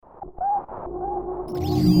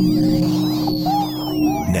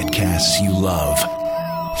Netcasts you love.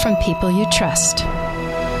 From people you trust.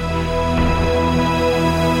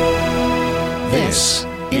 This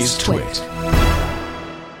is Twit.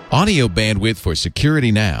 Audio bandwidth for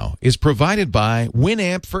Security Now is provided by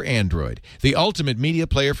Winamp for Android, the ultimate media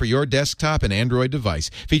player for your desktop and Android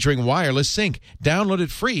device, featuring wireless sync. Download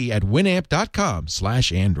it free at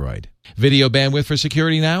winamp.com/Android. Video bandwidth for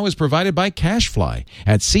Security Now is provided by CacheFly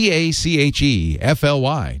at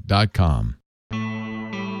CacheFly.com.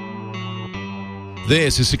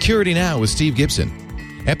 This is Security Now with Steve Gibson,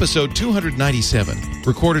 episode 297,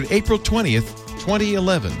 recorded April 20th,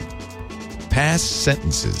 2011. Past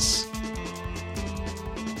sentences.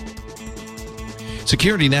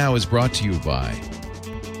 Security Now is brought to you by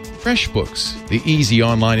FreshBooks, the easy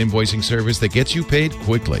online invoicing service that gets you paid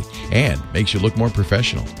quickly and makes you look more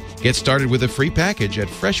professional. Get started with a free package at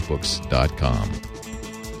freshbooks.com.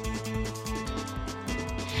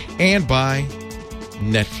 And by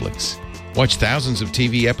Netflix. Watch thousands of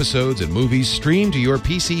TV episodes and movies streamed to your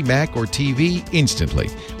PC, Mac, or TV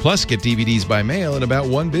instantly. Plus, get DVDs by mail in about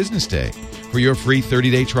one business day. For your free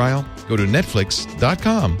 30-day trial, go to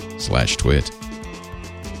netflix.com/twit.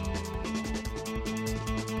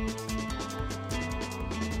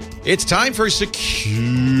 It's time for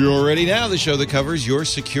Security Now, the show that covers your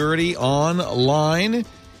security online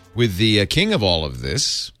with the king of all of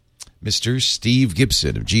this, Mr. Steve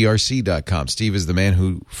Gibson of grc.com. Steve is the man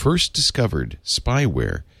who first discovered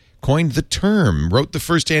spyware, coined the term, wrote the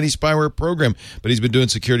first anti-spyware program, but he's been doing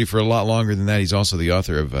security for a lot longer than that. He's also the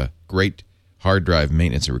author of a great hard drive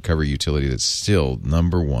maintenance and recovery utility that's still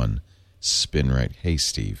number one, SpinRite. Hey,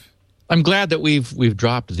 Steve. I'm glad that we've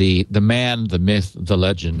dropped the man, the myth, the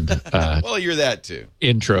legend. Well, you're that too.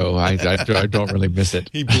 Intro. I don't really miss it.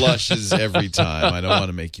 He blushes every time. I don't want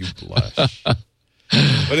to make you blush. But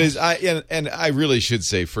I really should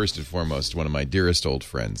say, first and foremost, one of my dearest old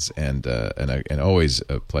friends, and always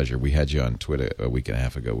a pleasure. We had you on Twitter a week and a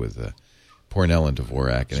half ago with Pornell and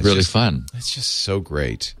Dvorak. And it's really fun. It's just so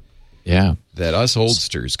great. Yeah, that us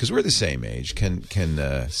oldsters, because we're the same age, can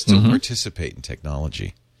still participate in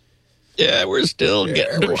technology. Yeah, we're still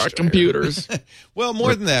getting to our computers. Well,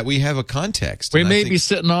 more than that, we have a context. We may be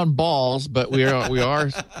sitting on balls, but we are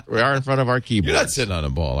in front of our keyboards. You're not sitting on a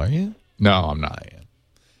ball, are you? No, I'm not.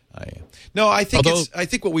 I am. No, I think I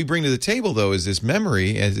think what we bring to the table, though, is this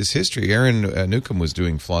memory, as this history. Aaron Newcomb was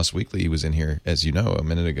doing Floss Weekly. He was in here, as you know, a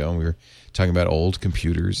minute ago, and we were talking about old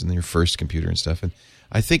computers and your first computer and stuff. And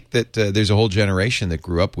I think that there's a whole generation that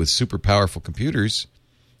grew up with super powerful computers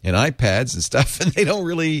and iPads and stuff, and they don't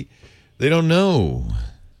know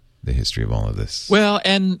the history of all of this. Well,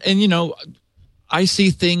 and you know, I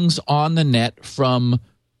see things on the net from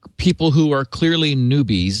people who are clearly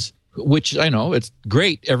newbies, which I know it's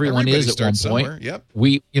great. Everyone is at one point. Somewhere. Yep.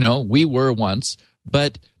 We were once,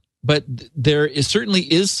 but there certainly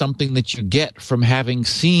is something that you get from having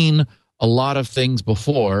seen a lot of things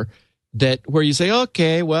before, that where you say,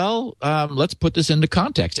 okay, well, let's put this into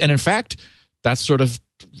context. And in fact, that sort of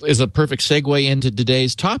is a perfect segue into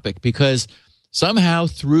today's topic, because somehow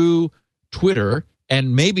through Twitter,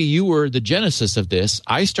 and maybe you were the genesis of this,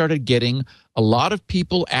 I started getting a lot of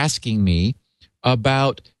people asking me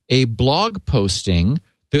about a blog posting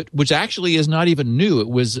which actually is not even new. It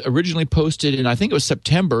was originally posted in, I think it was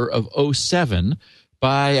September of 2007,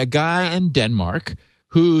 by a guy in Denmark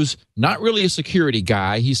who's not really a security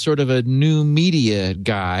guy. He's sort of a new media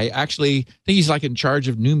guy. Actually, I think he's like in charge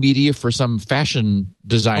of new media for some fashion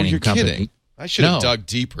designing company. Kidding. I should have dug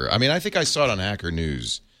deeper. I mean, I think I saw it on Hacker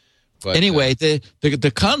News. But, anyway,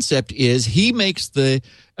 the concept is he makes the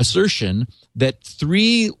assertion that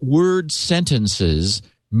 3-word sentences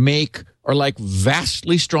are like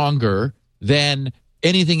vastly stronger than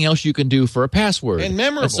anything else you can do for a password. And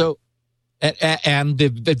memorable. And the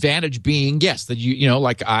advantage being, yes, that you know,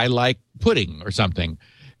 like I like pudding or something,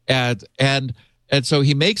 and so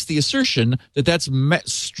he makes the assertion that that's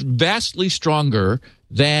vastly stronger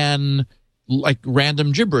than like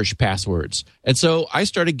random gibberish passwords. And so I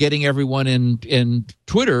started getting everyone in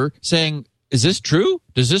Twitter saying, "Is this true?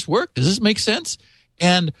 Does this work? Does this make sense?"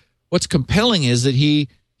 And what's compelling is that he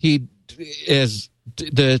is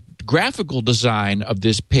the graphical design of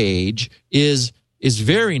this page is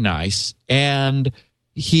very nice, and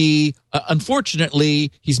he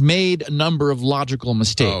unfortunately he's made a number of logical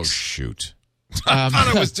mistakes. Oh shoot! I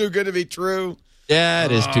thought it was too good to be true. Yeah,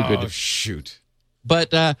 it is too good. Oh shoot!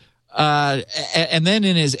 But and then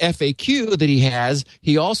in his FAQ that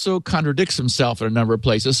he also contradicts himself in a number of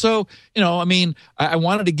places. So I mean, I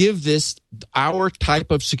wanted to give this our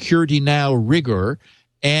type of Security Now rigor.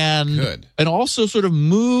 and also sort of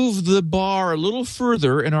move the bar a little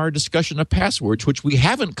further in our discussion of passwords, which we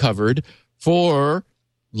haven't covered for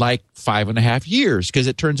like 5.5 years, because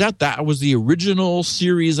it turns out that was the original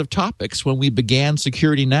series of topics when we began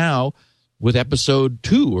Security Now with episode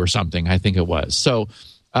 2 or something, I think it was. So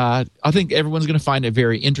I think everyone's going to find it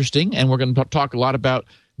very interesting, and we're going to talk a lot about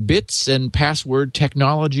bits and password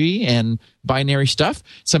technology and binary stuff.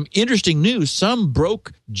 Some interesting news. Some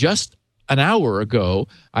broke just an hour ago.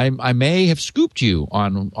 I may have scooped you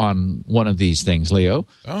on one of these things, Leo.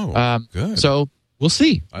 Oh, good. So we'll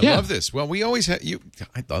see. I love this. Well, we always have you.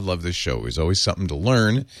 I love this show. There's always something to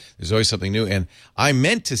learn. There's always something new. And I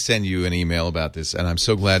meant to send you an email about this, and I'm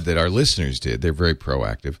so glad that our listeners did. They're very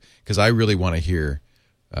proactive, because I really want to hear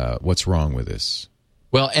what's wrong with this.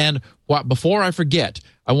 Well, and before I forget,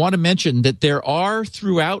 I want to mention that there are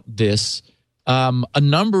throughout this a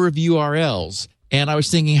number of URLs. And I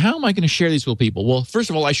was thinking, how am I going to share these with people? Well, first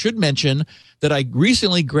of all, I should mention that I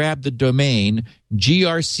recently grabbed the domain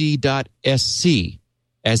grc.sc,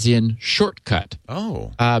 as in shortcut.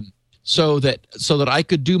 Oh. So that I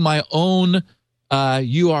could do my own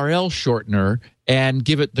URL shortener and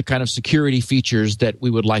give it the kind of security features that we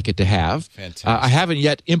would like it to have. Fantastic. I haven't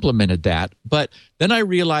yet implemented that, but then I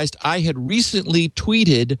realized I had recently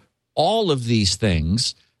tweeted all of these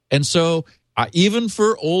things, and so even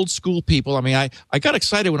for old school people, I mean, I got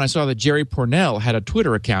excited when I saw that Jerry Pournelle had a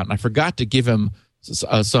Twitter account, and I forgot to give him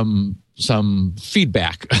some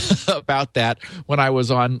feedback about that when I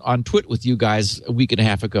was on Twit with you guys a week and a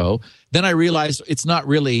half ago. Then I realized it's not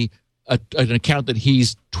really an account that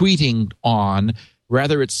he's tweeting on.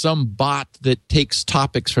 Rather, it's some bot that takes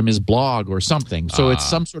topics from his blog or something. So it's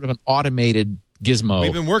some sort of an automated gizmo.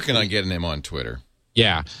 We've been working on getting him on Twitter.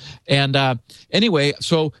 Yeah. And anyway,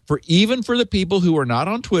 so for the people who are not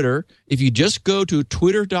on Twitter, if you just go to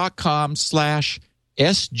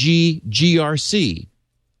twitter.com/SGGRC,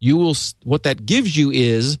 what that gives you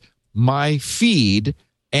is my feed,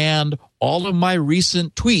 and all of my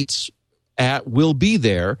recent tweets will be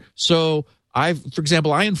there. So for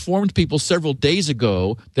example, I informed people several days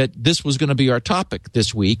ago that this was going to be our topic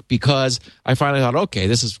this week, because I finally thought, okay,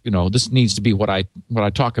 this needs to be what I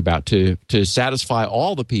talk about to satisfy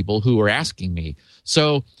all the people who are asking me.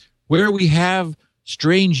 So where we have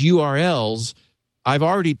strange URLs, I've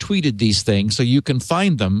already tweeted these things, so you can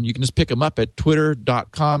find them. You can just pick them up at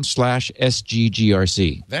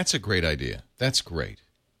twitter.com/SGGRC. That's a great idea. That's great.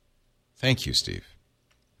 Thank you, Steve.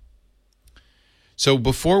 So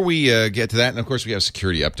before we get to that, and of course we have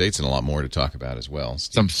security updates and a lot more to talk about as well.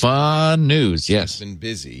 Some fun news, yes. Steve's been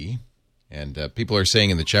busy, and people are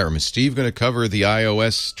saying in the chat room, is Steve going to cover the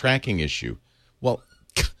iOS tracking issue? Well,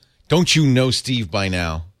 don't you know Steve by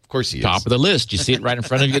now? Of course he is. Top of the list. You see it right in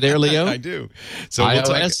front of you there, Leo? I do. So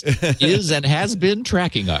iOS is and has been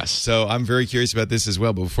tracking us. So I'm very curious about this as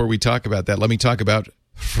well. But before we talk about that, let me talk about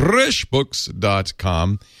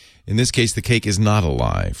FreshBooks.com. In this case, the cake is not a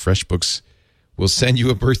lie. FreshBooks will send you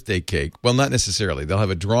a birthday cake. Well, not necessarily. They'll have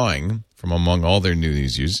a drawing from among all their new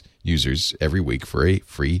users every week for a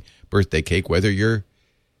free birthday cake, whether your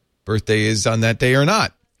birthday is on that day or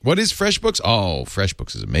not. What is FreshBooks? Oh,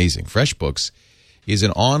 FreshBooks is amazing. FreshBooks is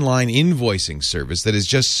an online invoicing service that is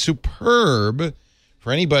just superb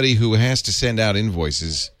for anybody who has to send out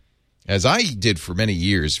invoices, as I did for many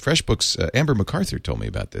years. FreshBooks, Amber MacArthur told me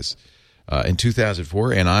about this in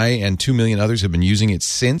 2004, and I and 2 million others have been using it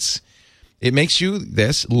since. It makes you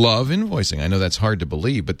love invoicing. I know that's hard to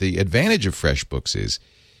believe, but the advantage of FreshBooks is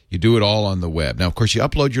you do it all on the web. Now, of course, you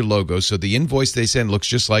upload your logo, so the invoice they send looks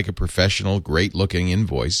just like a professional, great-looking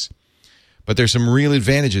invoice. But there's some real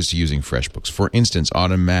advantages to using FreshBooks. For instance,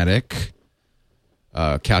 automatic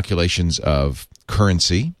calculations of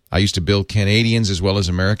currency. I used to bill Canadians as well as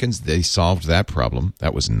Americans. They solved that problem.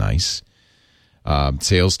 That was nice.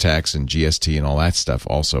 Sales tax and GST and all that stuff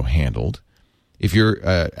also handled. If you're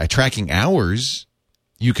tracking hours,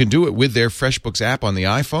 you can do it with their FreshBooks app on the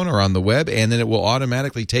iPhone or on the web, and then it will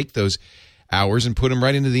automatically take those hours and put them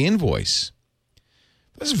right into the invoice.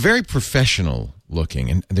 This is very professional looking,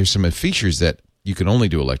 and there's some features that you can only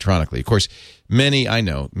do electronically. Of course, many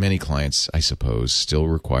clients, I suppose, still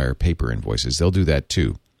require paper invoices. They'll do that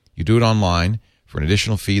too. You do it online. For an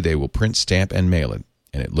additional fee, they will print, stamp, and mail it,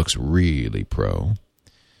 and it looks really pro.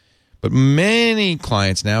 But many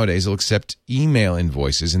clients nowadays will accept email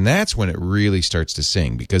invoices, and that's when it really starts to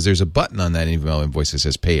sing, because there's a button on that email invoice that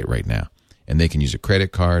says pay it right now. And they can use a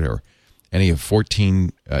credit card or any of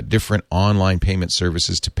 14 different online payment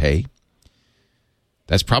services to pay.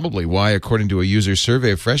 That's probably why, according to a user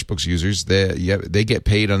survey of FreshBooks users, they get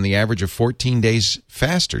paid on the average of 14 days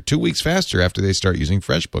faster, 2 weeks faster after they start using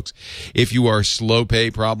FreshBooks. If you are slow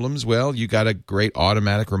pay problems, well, you got a great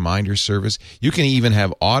automatic reminder service. You can even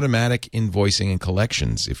have automatic invoicing and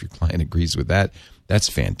collections if your client agrees with that. That's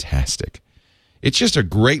fantastic. It's just a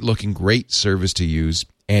great-looking, great service to use.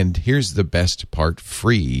 And here's the best part,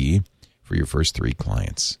 free for your first 3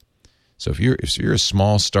 clients. So if you're a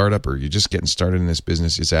small startup or you're just getting started in this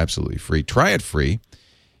business, it's absolutely free. Try it free.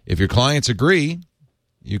 If your clients agree,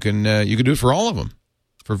 you can do it for all of them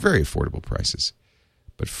for very affordable prices,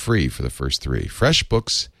 but free for the first 3.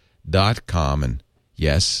 FreshBooks.com, and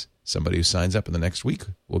yes, somebody who signs up in the next week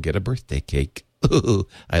will get a birthday cake. Ooh,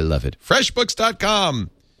 I love it.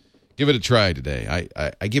 FreshBooks.com. Give it a try today.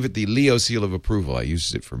 I give it the Leo seal of approval. I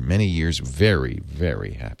used it for many years. Very,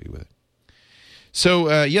 very happy with it.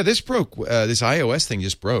 So, this broke. This iOS thing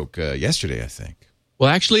just broke yesterday, I think. Well,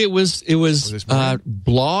 actually, it was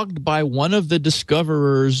blogged by one of the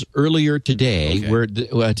discoverers earlier today, Okay. where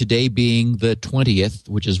today being the 20th,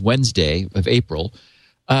 which is Wednesday of April.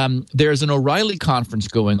 There's an O'Reilly conference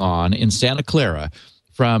going on in Santa Clara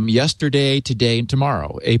from yesterday, today, and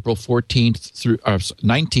tomorrow, April 14th through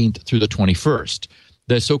 19th through the 21st,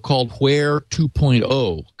 the so-called Where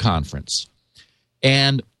 2.0 conference.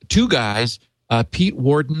 And 2 guys, Pete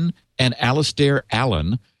Warden and Alistair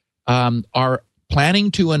Allen, are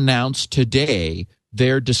planning to announce today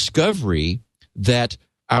their discovery that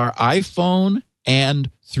our iPhone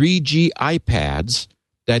and 3G iPads,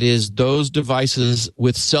 that is, those devices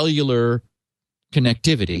with cellular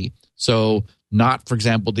connectivity, so not, for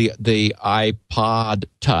example, the iPod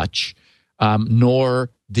Touch, nor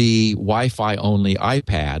the Wi-Fi only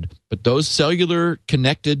iPad, but those cellular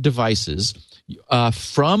connected devices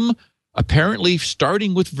from apparently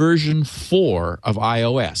starting with version 4 of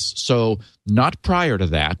iOS. So not prior to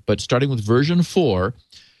that, but starting with version 4,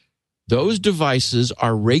 those devices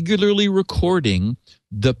are regularly recording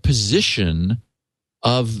the position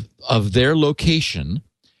of their location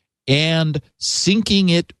and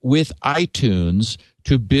syncing it with iTunes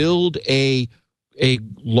to build a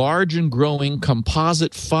large and growing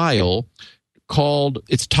composite file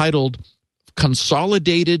it's titled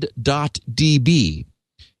consolidated.db.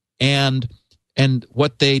 And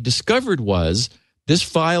what they discovered was this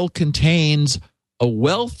file contains a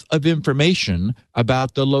wealth of information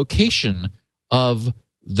about the location of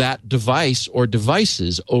that device or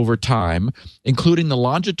devices over time, including the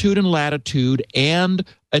longitude and latitude and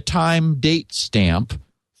a time date stamp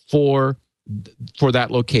for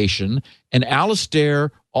that location. And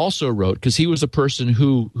Alistair also wrote, because he was a person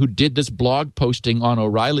who did this blog posting on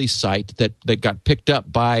O'Reilly's site that got picked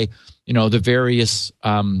up by the various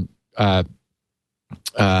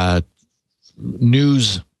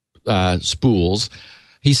news spools.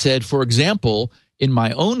 He said, for example, in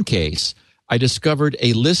my own case, I discovered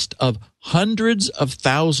a list of hundreds of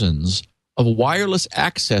thousands of wireless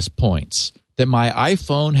access points that my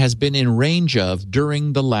iPhone has been in range of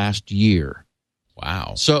during the last year.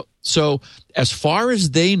 Wow. So as far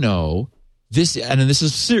as they know, this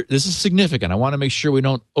is significant. I want to make sure we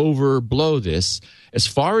don't overblow this. As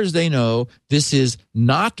far as they know, this is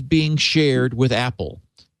not being shared with Apple.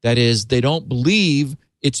 That is, they don't believe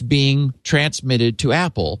it's being transmitted to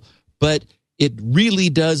Apple, but it really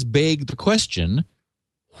does beg the question,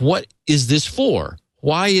 what is this for?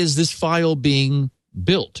 Why is this file being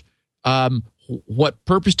built? What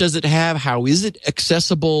purpose does it have? How is it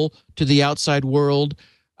accessible to the outside world?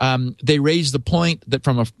 They raise the point that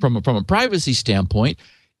from a privacy standpoint,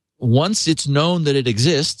 once it's known that it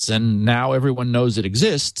exists, and now everyone knows it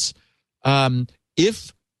exists,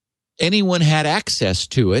 if anyone had access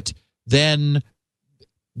to it, then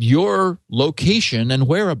your location and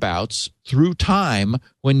whereabouts through time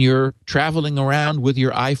when you're traveling around with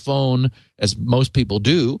your iPhone, as most people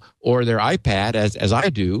do, or their iPad, as I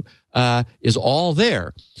do, is all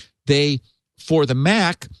there. For the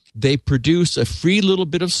Mac, they produce a free little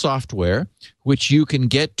bit of software, which you can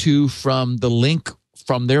get to from the link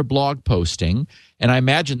from their blog posting. And I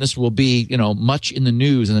imagine this will be, much in the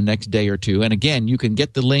news in the next day or two. And again, you can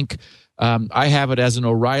get the link. I have it as an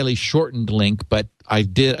O'Reilly shortened link, but I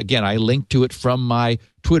linked to it from my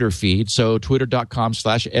Twitter feed. So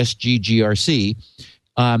twitter.com/SGGRC.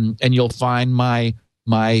 And you'll find my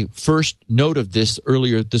first note of this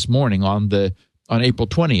earlier this morning on April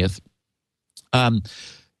 20th.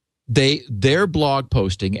 Their blog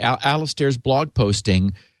posting, Alistair's blog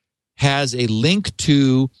posting, has a link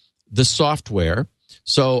to the software.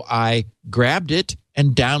 So I grabbed it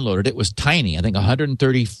and downloaded it. It was tiny, I think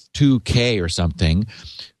 132K or something,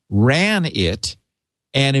 ran it,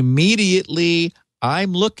 and immediately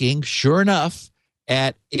I'm looking, sure enough,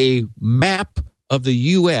 at a map of the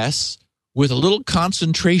U.S. with a little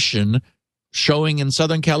concentration showing in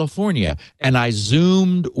Southern California, and I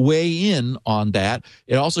zoomed way in on that.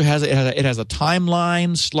 It also has a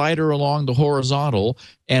timeline slider along the horizontal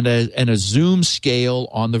and a zoom scale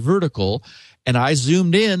on the vertical, and I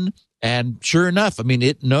zoomed in, and sure enough, I mean,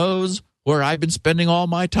 it knows where I've been spending all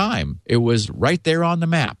my time. It was right there on the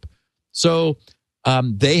map. So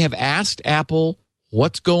they have asked Apple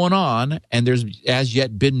what's going on, and there's as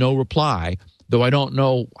yet been no reply, though I don't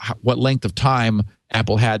know what length of time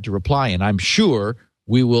Apple had to reply, and I'm sure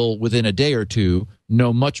we will, within a day or two,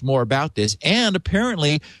 know much more about this. And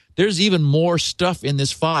apparently, there's even more stuff in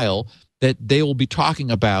this file that they will be talking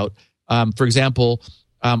about. For example,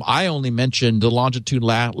 I only mentioned the longitude,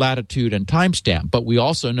 latitude, and timestamp, but we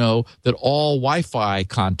also know that all Wi-Fi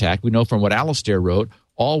contact, we know from what Alistair wrote,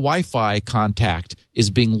 all Wi-Fi contact is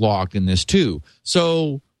being logged in this too.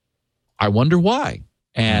 So I wonder why,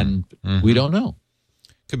 and we don't know.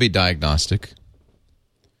 Could be diagnostic.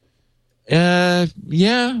 Yeah.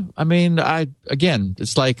 I mean, again,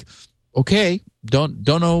 it's like, okay, don't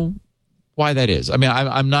know why that is. I mean,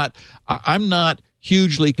 I'm not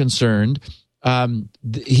hugely concerned.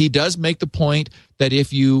 He does make the point that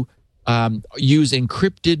if you use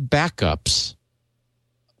encrypted backups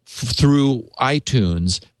through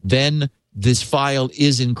iTunes, then this file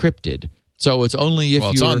is encrypted. So it's only if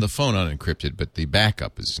it's on the phone unencrypted, but the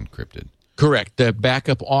backup is encrypted. Correct. The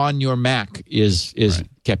backup on your Mac is right.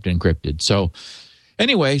 Kept encrypted. So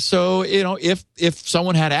anyway, so if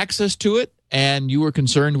someone had access to it and you were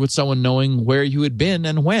concerned with someone knowing where you had been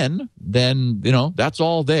and when, then that's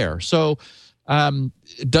all there. So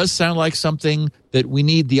it does sound like something that we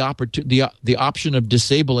need the option of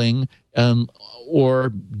disabling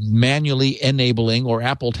or manually enabling, or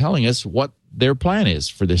Apple telling us what their plan is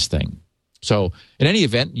for this thing. So in any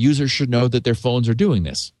event, users should know that their phones are doing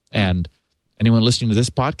this. And anyone listening to this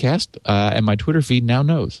podcast and my Twitter feed now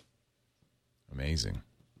knows. Amazing.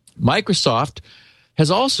 Microsoft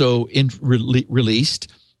has also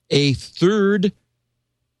released a third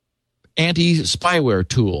anti-spyware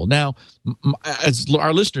tool. Now, as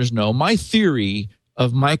our listeners know, my theory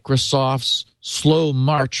of Microsoft's slow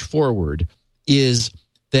march forward is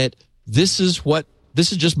that this is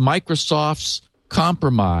just Microsoft's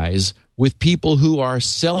compromise with people who are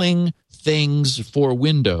selling things for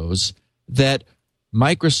Windows that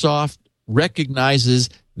Microsoft recognizes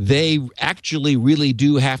they actually really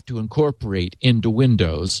do have to incorporate into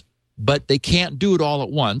Windows, but they can't do it all at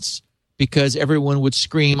once because everyone would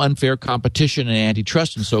scream unfair competition and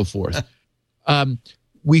antitrust and so forth.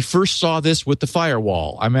 We first saw this with the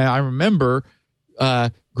firewall. I mean, I remember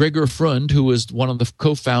Gregor Frund, who was one of the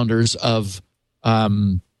co-founders of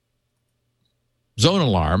Zone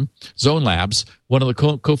Labs, one of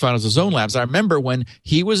the co-founders of Zone Labs. I remember when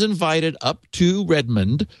he was invited up to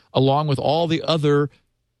Redmond along with all the other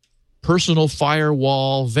personal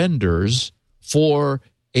firewall vendors for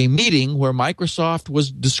a meeting where Microsoft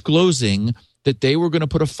was disclosing that they were going to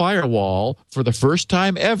put a firewall for the first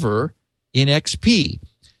time ever in XP.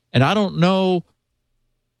 And I don't know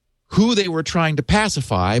who they were trying to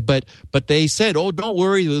pacify, but they said, oh, don't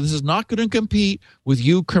worry, this is not going to compete with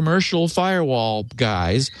you commercial firewall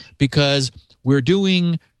guys because we're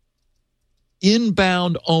doing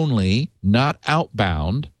inbound only, not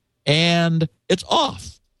outbound, and it's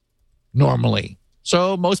off normally.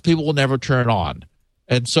 So most people will never turn it on.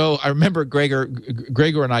 And so I remember Gregor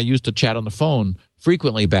and I used to chat on the phone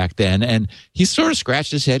frequently back then, and he sort of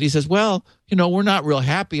scratched his head. He says, well, we're not real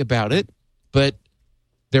happy about it, but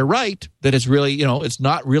they're right that it's really, it's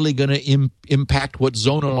not really going to impact what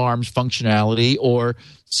Zone Alarm's functionality or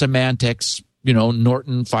Symantec's,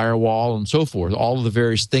 Norton firewall and so forth. All of the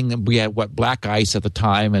various things that we had, Black Ice at the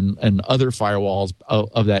time and other firewalls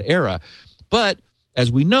of that era. But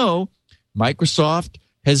as we know, Microsoft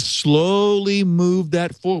has slowly moved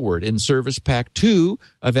that forward. In Service Pack 2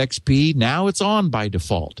 of XP, now it's on by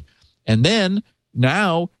default. And then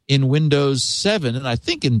now in Windows 7, and I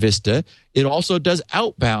think in Vista, it also does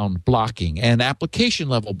outbound blocking and application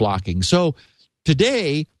level blocking. So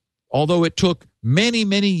today, although it took many,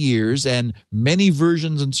 many years and many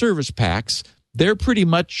versions and service packs, they're pretty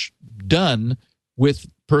much done with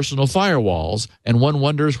personal firewalls, and one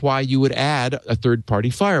wonders why you would add a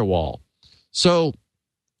third-party firewall. So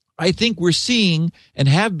I think we're seeing and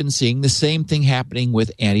have been seeing the same thing happening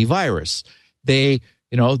with antivirus.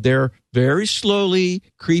 They're very slowly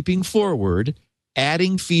creeping forward,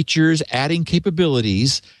 adding features, adding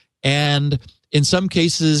capabilities, and in some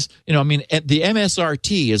cases, the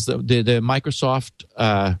MSRT is the Microsoft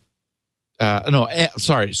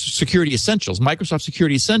Security Essentials. Microsoft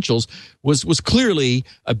Security Essentials was clearly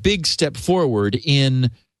a big step forward in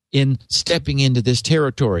stepping into this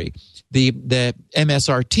territory. The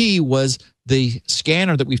MSRT was the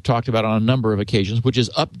scanner that we've talked about on a number of occasions, which is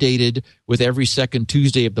updated with every second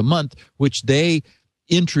Tuesday of the month, which they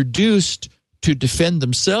introduced to defend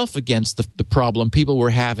themselves against the problem people were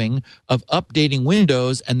having of updating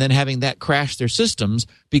Windows and then having that crash their systems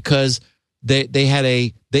because they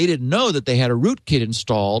didn't know that they had a rootkit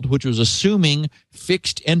installed, which was assuming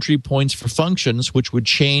fixed entry points for functions, which would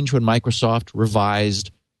change when Microsoft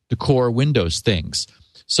revised the core Windows things.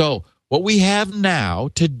 So what we have now,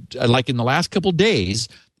 like in the last couple days,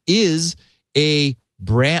 is a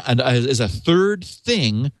third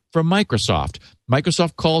thing from Microsoft.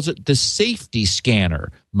 Microsoft calls it the Safety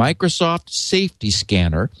Scanner. Microsoft Safety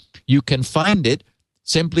Scanner. You can find it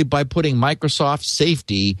simply by putting Microsoft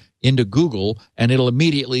Safety into Google, and it'll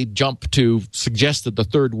immediately jump to suggest that the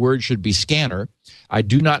third word should be scanner. I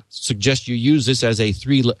do not suggest you use this as a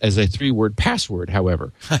three-word password,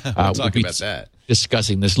 however. We'll talk about that.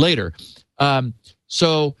 Discussing this later.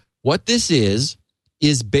 So what this is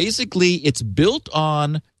basically it's built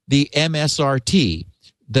on the MSRT,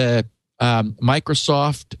 the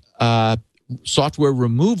Microsoft software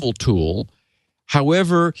removal tool.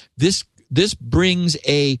 However, this brings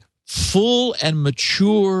a full and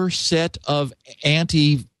mature set of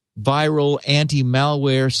antiviral,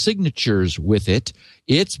 anti-malware signatures with it.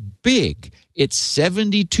 It's big. It's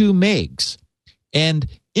 72 megs. And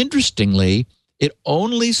interestingly, it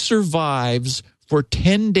only survives for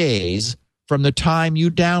 10 days from the time you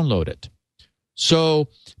download it. So,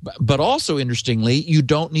 but also interestingly, you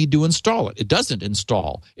don't need to install it. It doesn't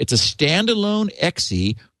install. It's a standalone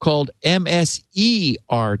exe called MSERT.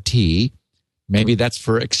 Maybe that's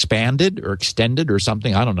for expanded or extended or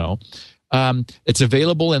something. I don't know. It's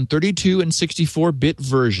available in 32 and 64-bit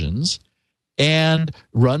versions and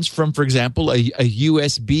runs from, for example, a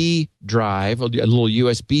USB drive, a little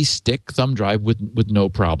USB stick, thumb drive with no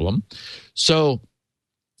problem. So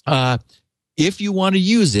if you want to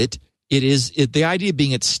use it, the idea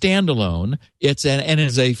being it's standalone. It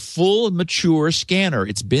is a full mature scanner.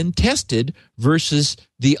 It's been tested versus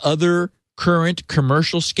the other current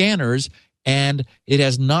commercial scanners, and it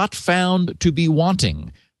has not found to be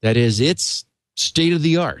wanting. That is, it's state of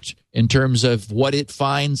the art in terms of what it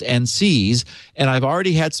finds and sees. And I've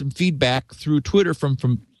already had some feedback through Twitter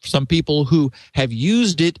from some people who have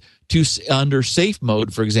used it under safe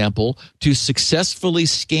mode, for example, to successfully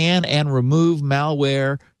scan and remove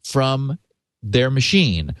malware from their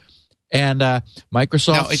machine. And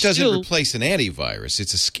Microsoft now it doesn't replace an antivirus.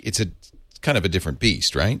 It's a kind of a different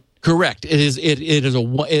beast, right? Correct. It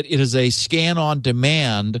is a scan on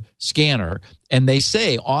demand scanner, and they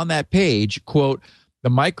say on that page, quote, "The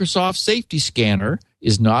Microsoft Safety Scanner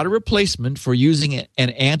is not a replacement for using an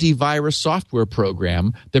antivirus software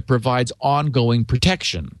program that provides ongoing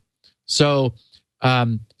protection." So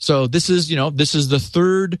this is the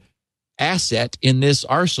third asset in this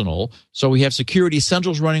arsenal. So we have Security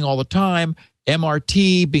Essentials running all the time,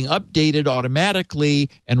 MRT being updated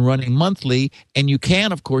automatically and running monthly. And you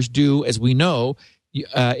can, of course, do, as we know,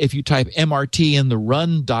 if you type MRT in the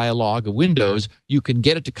run dialog of Windows, you can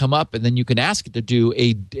get it to come up, and then you can ask it to do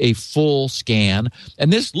a full scan.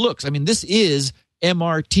 And this is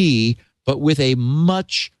MRT, but with a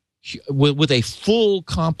full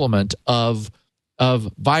complement of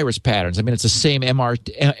virus patterns. I mean, it's the same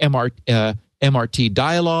MRT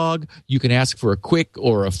dialog. You can ask for a quick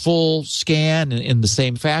or a full scan in the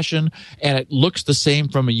same fashion, and it looks the same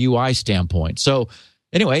from a UI standpoint. So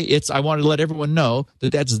anyway, I wanted to let everyone know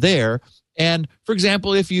that that's there. And for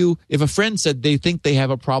example, if a friend said they think they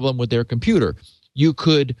have a problem with their computer, you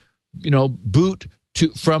could, boot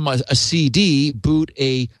from a CD, boot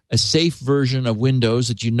a safe version of Windows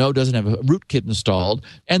that doesn't have a rootkit installed,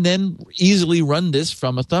 and then easily run this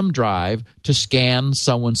from a thumb drive to scan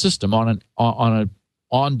someone's system on an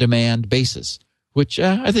on-demand basis, which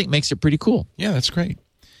I think makes it pretty cool. Yeah, that's great.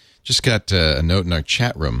 Just got a note in our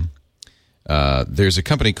chat room. There's a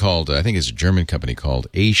company called, I think it's a German company called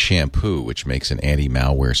A Shampoo, which makes an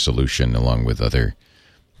anti-malware solution along with other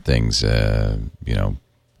things,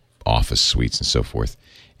 Office suites and so forth.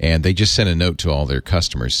 And they just sent a note to all their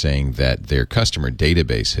customers saying that their customer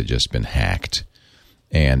database had just been hacked.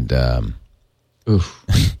 And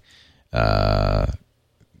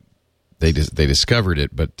they discovered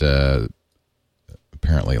it, but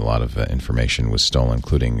apparently a lot of information was stolen,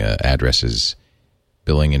 including addresses,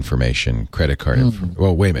 billing information, credit card information.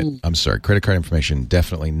 Well, wait a minute. I'm sorry. Credit card information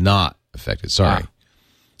definitely not affected. Sorry.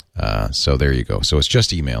 So there you go. So it's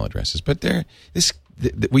just email addresses. But this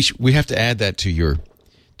we have to add that to your.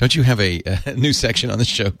 Don't you have a new section on the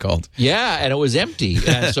show called? Yeah, and it was empty.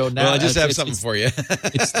 So now well, I just have something for you.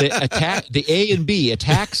 It's the A and B,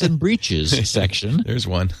 attacks and breaches section. There's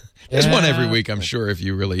one. There's one every week, I'm sure, if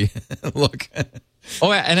you really look.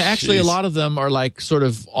 Oh, and actually, Jeez. a lot of them are like sort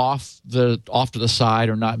of off to the side,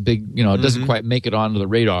 or not big. You know, it doesn't quite make it onto the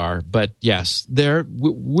radar. But yes,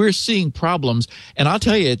 we're seeing problems, and I'll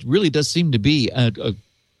tell you, it really does seem to be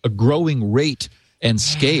a growing rate and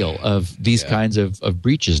scale of these kinds of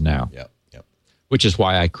breaches now. Yep. Which is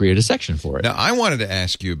why I created a section for it. Now, I wanted to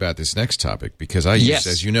ask you about this next topic because I use,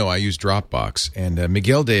 as you know, I use Dropbox. And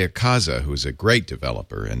Miguel de Icaza, who is a great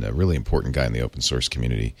developer and a really important guy in the open source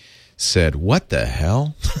community, said, what the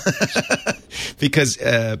hell? Because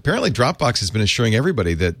apparently Dropbox has been assuring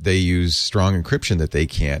everybody that they use strong encryption that they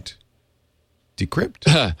can't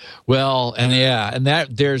decrypt. Well, and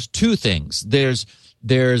that there's two things. There's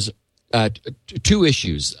two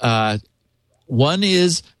issues. One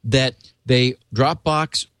is that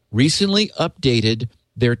Dropbox recently updated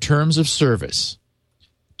their terms of service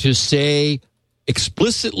to say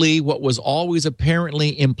explicitly what was always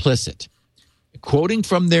apparently implicit. Quoting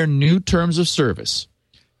from their new terms of service,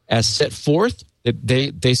 as set forth,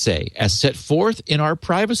 they say, as set forth in our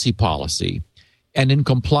privacy policy and in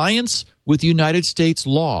compliance with United States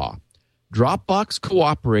law, Dropbox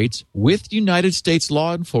cooperates with United States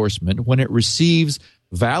law enforcement when it receives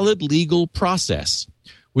valid legal process,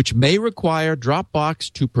 which may require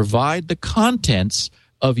Dropbox to provide the contents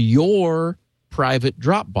of your private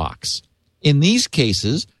Dropbox. In these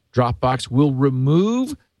cases, Dropbox will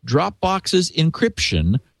remove Dropbox's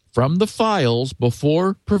encryption from the files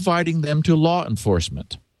before providing them to law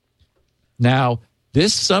enforcement. Now,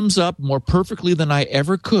 this sums up more perfectly than I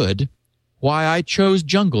ever could why I chose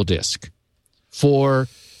Jungle Disk for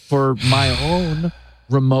my own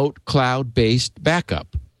remote cloud-based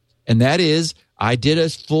backup. And that is, I did a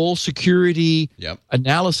full security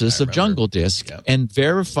analysis of Jungle Disk and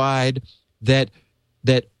verified that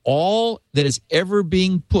all that is ever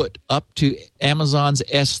being put up to Amazon's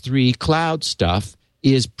S3 cloud stuff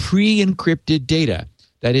is pre-encrypted data.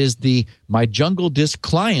 That is, my Jungle Disk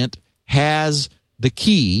client has the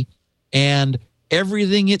key and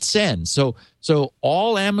everything it sends. So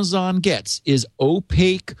all Amazon gets is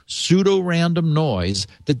opaque pseudo-random noise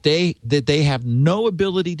that they have no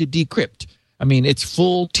ability to decrypt. I mean, it's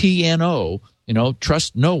full TNO,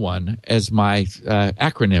 trust no one as my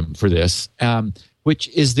acronym for this, which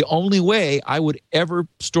is the only way I would ever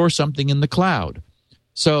store something in the cloud.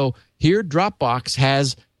 So here Dropbox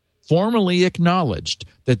has formally acknowledged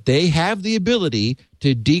that they have the ability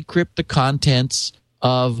to decrypt the contents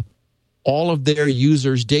of all of their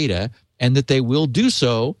users' data, and that they will do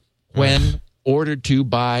so when ordered to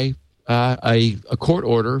by a court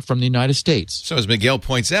order from the United States. So as Miguel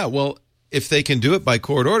points out, well, if they can do it by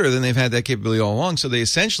court order, then they've had that capability all along. So they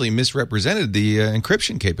essentially misrepresented the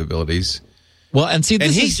encryption capabilities. Well, and see,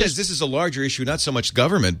 he says this is a larger issue, not so much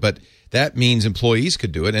government, but that means employees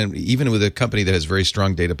could do it. And even with a company that has very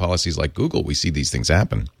strong data policies like Google, we see these things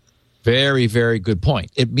happen. Very, very good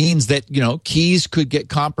point. It means that, keys could get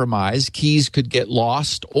compromised, keys could get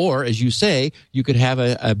lost, or, as you say, you could have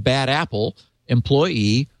a bad Apple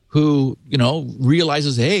employee who,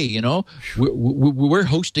 realizes, hey, we're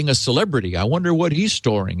hosting a celebrity. I wonder what he's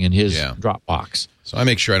storing in his Dropbox. So I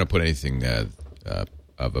make sure I don't put anything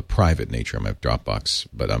of a private nature on my Dropbox,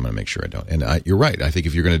 but I'm going to make sure I don't. And you're right. I think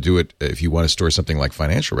if you're going to do it, if you want to store something like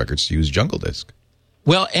financial records, use Jungle Disk.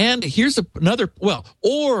 Well, and here's another,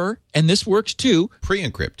 and this works too.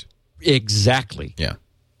 Pre-encrypt. Exactly. Yeah.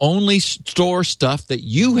 Only store stuff that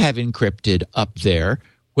you have encrypted up there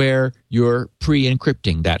where you're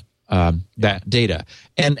pre-encrypting that data.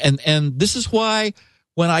 And this is why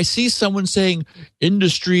when I see someone saying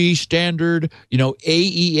industry standard,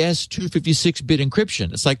 AES 256-bit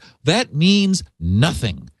encryption, it's like, that means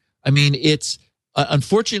nothing. I mean, it's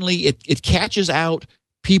unfortunately, it catches out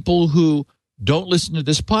people who don't listen to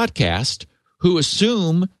this podcast, who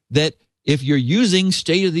assume that if you're using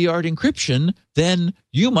state-of-the-art encryption, then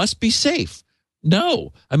you must be safe.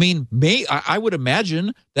 No. I mean, I would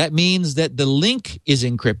imagine that means that the link is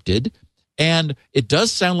encrypted, and it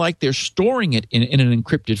does sound like they're storing it in an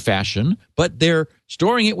encrypted fashion, but they're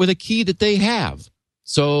storing it with a key that they have.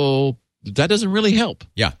 So that doesn't really help.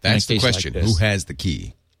 Yeah, that's the question. Who has the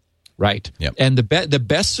key? Right. Yep. And the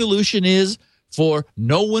best solution is for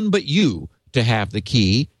no one but you to have the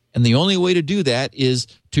key, and the only way to do that is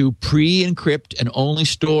to pre-encrypt and only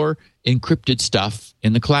store encrypted stuff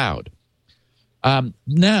in the cloud.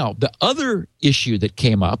 Now, the other issue that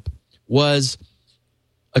came up was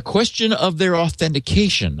a question of their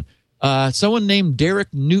authentication. someone named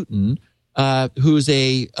Derek Newton, who's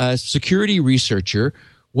a security researcher,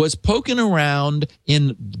 was poking around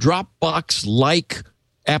in Dropbox-like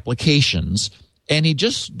applications, and he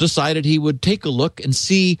just decided he would take a look and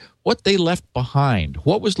see what they left behind,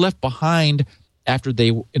 what was left behind after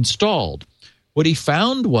they installed. What he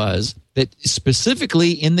found was that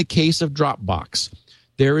specifically in the case of Dropbox,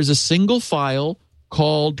 there is a single file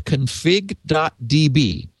called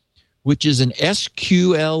config.db, which is an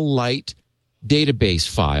SQLite database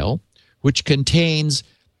file, which contains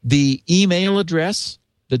the email address,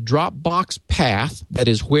 the Dropbox path, that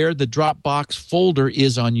is where the Dropbox folder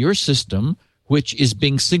is on your system, which is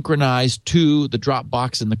being synchronized to the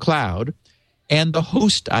Dropbox in the cloud, and the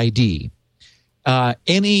host ID.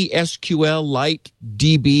 Any SQLite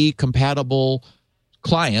DB compatible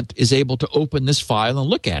client is able to open this file and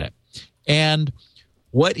look at it. And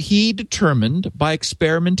what he determined by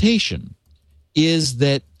experimentation is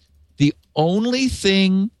that the only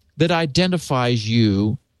thing that identifies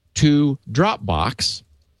you to Dropbox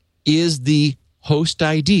is the host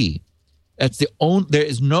ID. There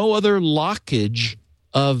is no other lockage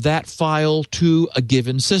of that file to a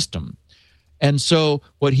given system. And so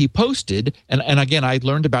what he posted, and again, I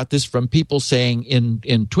learned about this from people saying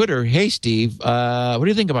in Twitter, hey, Steve, what do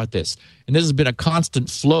you think about this? And this has been a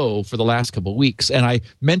constant flow for the last couple of weeks. And I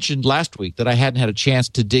mentioned last week that I hadn't had a chance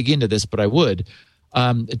to dig into this, but I would,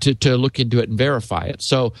 to look into it and verify it.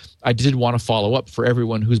 So I did want to follow up for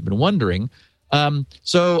everyone who's been wondering.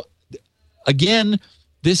 So again,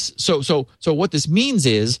 so what this means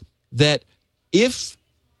is that if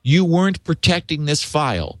you weren't protecting this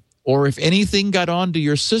file, or if anything got onto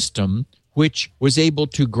your system which was able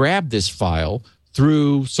to grab this file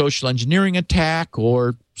through social engineering attack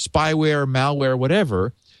or spyware, malware,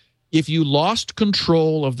 whatever, if you lost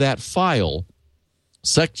control of that file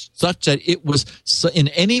such that it was in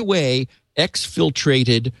any way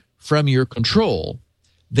exfiltrated from your control,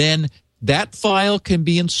 then that file can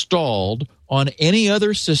be installed on any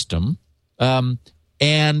other system, and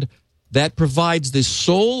that provides the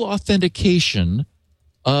sole authentication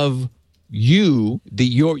of you,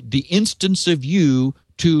 the instance of you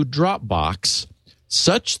to Dropbox,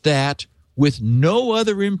 such that with no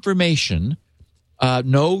other information,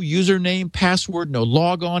 no username, password, no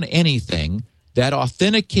logon, anything, that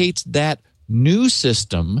authenticates that new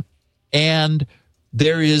system, and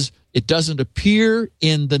it doesn't appear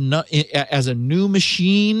as a new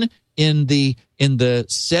machine in the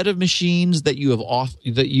set of machines that you have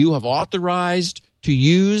authorized to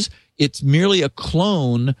use. It's merely a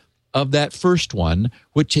clone of that first one,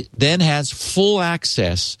 which then has full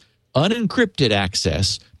access, unencrypted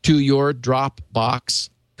access to your Dropbox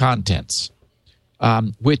contents,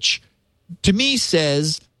 which to me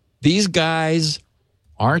says these guys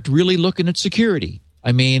aren't really looking at security.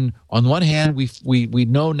 I mean, on one hand, we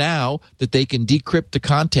know now that they can decrypt the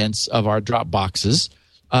contents of our Dropboxes,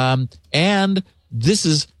 and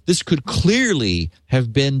this could clearly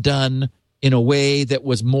have been done in a way that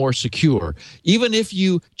was more secure. Even if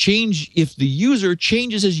if the user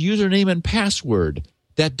changes his username and password,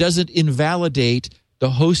 that doesn't invalidate the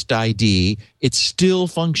host ID. It still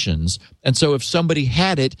functions. And so if somebody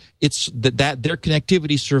had it, it's that their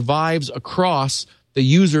connectivity survives across the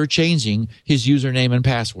user changing his username and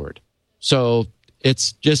password. So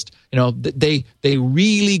it's just, they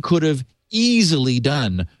really could have easily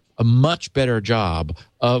done a much better job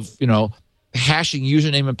of, hashing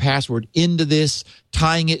username and password into this,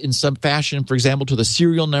 tying it in some fashion, for example, to the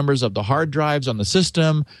serial numbers of the hard drives on the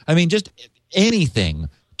system. I mean, just anything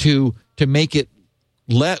to make it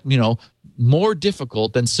more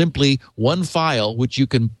difficult than simply one file, which you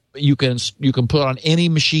can put on any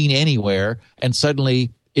machine anywhere, and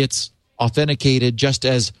suddenly it's authenticated just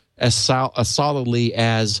as solidly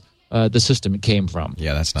as the system it came from.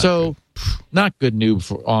 Yeah, that's not so good. Not good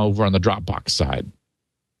news over on the Dropbox side.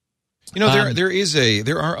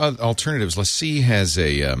 There are alternatives. LaCie has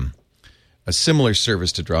a similar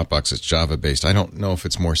service to Dropbox. It's Java based. I don't know if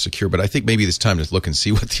it's more secure, but I think maybe it's time to look and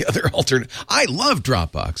see what the other alternative. I love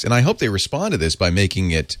Dropbox, and I hope they respond to this by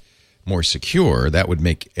making it more secure. That would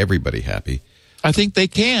make everybody happy. I think they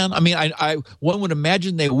can. I mean, one would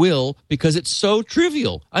imagine they will, because it's so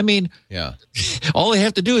trivial. I mean, yeah, all they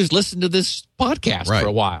have to do is listen to this podcast for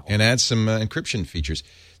a while and add some encryption features.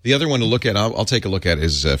 The other one to look at, I'll take a look at,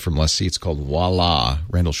 is from LaCie. It's called Voila.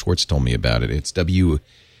 Randall Schwartz told me about it. It's WUALA.com.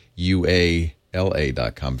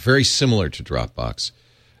 Very similar to Dropbox.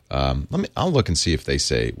 I'll look and see if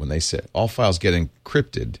when they say all files get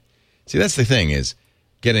encrypted. See, that's the thing is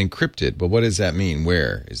get encrypted, but what does that mean?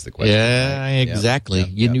 Where is the question? Yeah, exactly.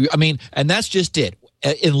 Yeah. I mean, and that's just it.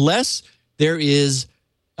 Unless there is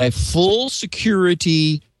a full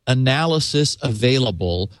security analysis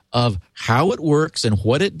available of how it works and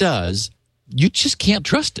what it does, you just can't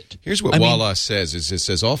trust it. Here's what Walla says. It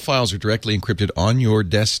says all files are directly encrypted on your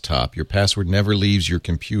desktop. Your password never leaves your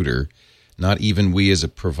computer. Not even we as a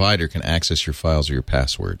provider can access your files or your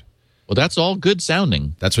password. Well, that's all good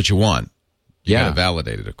sounding. That's what you want. You Yeah. got to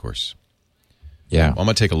validate it, of course. Yeah. Well, I'm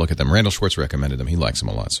going to take a look at them. Randall Schwartz recommended them. He likes them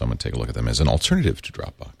a lot, so I'm going to take a look at them as an alternative to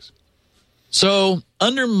Dropbox. So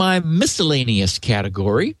under my miscellaneous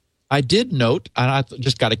category, I did note, and I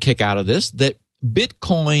just got a kick out of this, that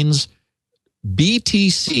Bitcoin's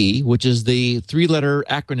BTC, which is the three-letter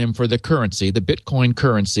acronym for the currency, the Bitcoin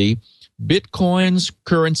currency, Bitcoin's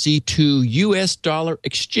currency to U.S. dollar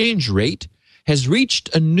exchange rate has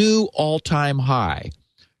reached a new all-time high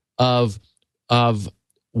of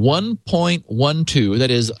 1.12,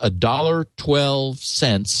 that is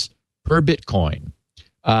 $1.12 per Bitcoin,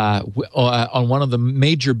 on one of the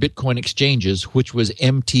major Bitcoin exchanges, which was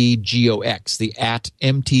MTGOX, the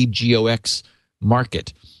 @MTGOX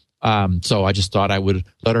market. So I just thought I would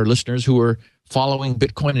let our listeners who are following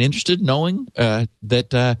Bitcoin and interested, knowing that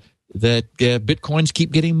Bitcoins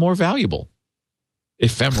keep getting more valuable,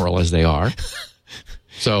 ephemeral as they are.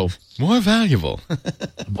 So More valuable.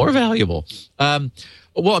 more valuable.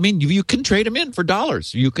 Well, I mean, you can trade them in for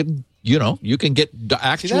dollars. You can get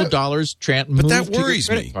actual dollars But that worries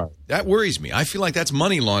me. That worries me. I feel like that's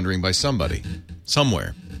money laundering by somebody,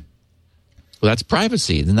 somewhere. Well, that's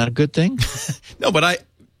privacy. Isn't that a good thing? No, but I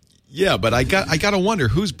got to wonder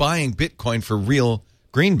who's buying Bitcoin for real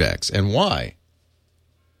greenbacks and why.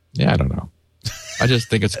 Yeah, I don't know. I just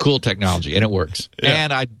think it's cool technology, and it works. Yeah.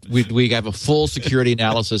 And we have a full security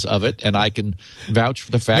analysis of it, and I can vouch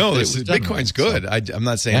for the fact that Bitcoin's good. I'm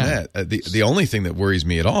not saying that. The only thing that worries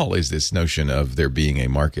me at all is this notion of there being a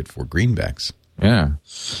market for greenbacks. Yeah.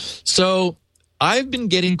 So I've been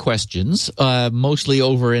getting questions, mostly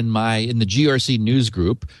over in the GRC news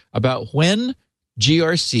group, about when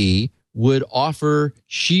GRC would offer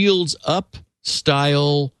Shields Up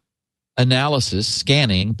style analysis,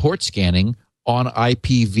 port scanning on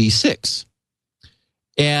IPv6.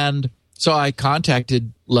 And so I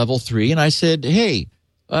contacted Level 3 and I said, hey,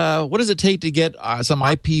 what does it take to get some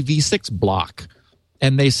IPv6 block?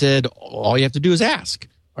 And they said, all you have to do is ask.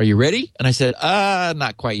 Are you ready? And I said,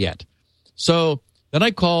 not quite yet. So then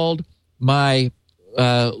I called my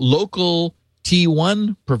local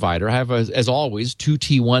T1 provider. I have, as always, 2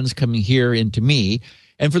 T1s coming here into me.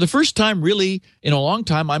 And for the first time, really, in a long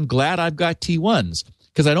time, I'm glad I've got T1s,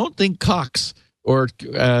 because I don't think Cox or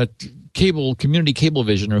Community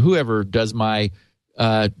Cablevision or whoever does my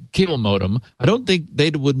cable modem, I don't think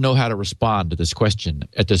they would know how to respond to this question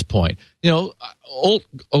at this point.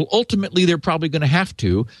 Ultimately, they're probably going to have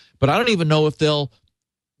to, but I don't even know if they'll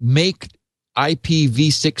make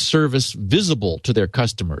IPv6 service visible to their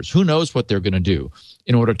customers. Who knows what they're going to do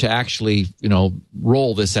in order to actually,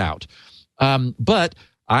 roll this out. But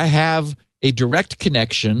I have a direct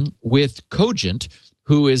connection with Cogent,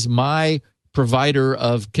 who is my provider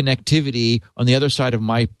of connectivity on the other side of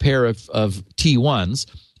my pair of T1s.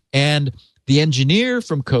 And the engineer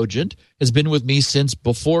from Cogent has been with me since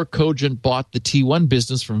before Cogent bought the T1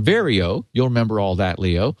 business from Verio. You'll remember all that,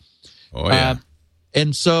 Leo. Oh, yeah.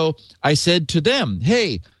 And so I said to them,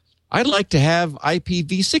 hey, I'd like to have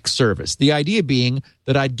IPv6 service. The idea being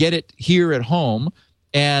that I'd get it here at home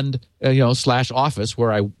and /office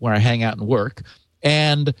where I hang out and work,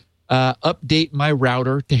 and update my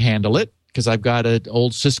router to handle it, because I've got an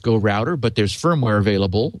old Cisco router, but there's firmware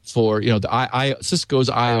available for Cisco's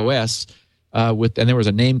iOS and there was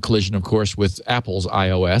a name collision, of course, with Apple's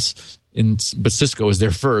iOS, but Cisco is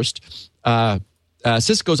there first.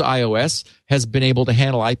 Cisco's iOS has been able to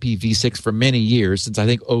handle IPv6 for many years, since I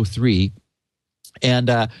think 2003, and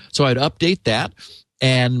so I'd update that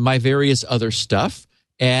and my various other stuff,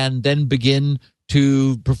 and then begin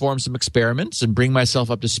to perform some experiments and bring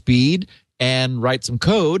myself up to speed and write some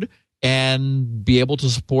code and be able to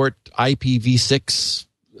support IPv6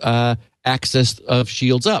 access of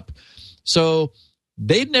Shields Up. So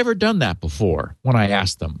they'd never done that before when I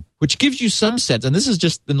asked them, which gives you some sense, and this is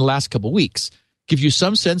just in the last couple of weeks, gives you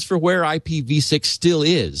some sense for where IPv6 still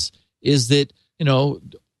is that,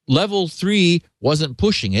 Level 3 wasn't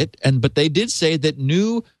pushing it, but they did say that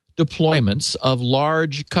new deployments of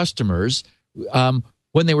large customers,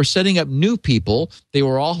 when they were setting up new people, they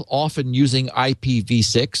were all often using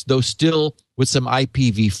IPv6, though still with some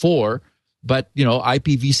IPv4. But,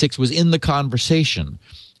 IPv6 was in the conversation.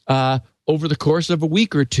 Over the course of a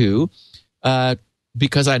week or two,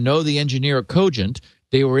 because I know the engineer at Cogent,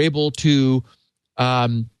 they were able to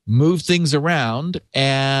move things around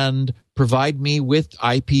and provide me with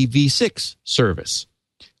IPv6 service.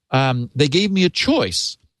 They gave me a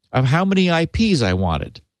choice of how many IPs I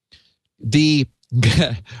wanted. Is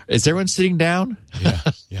everyone sitting down?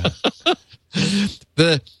 Yeah.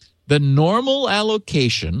 The normal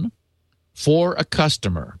allocation for a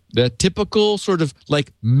customer, the typical sort of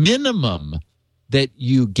like minimum that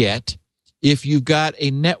you get if you've got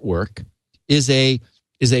a network is a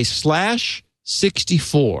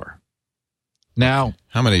 /64. Now,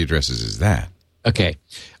 how many addresses is that? Okay,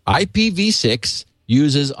 IPv6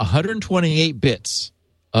 uses 128 bits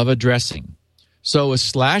of addressing. So a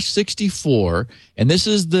 /64, and this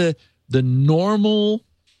is the normal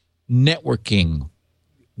networking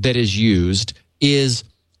that is used, is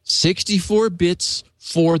 64 bits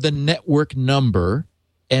for the network number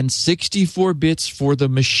and 64 bits for the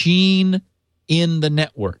machine in the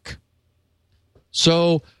network.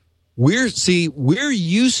 So we're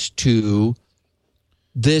used to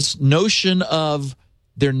this notion of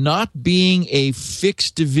there not being a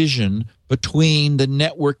fixed division between the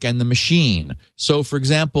network and the machine. So, for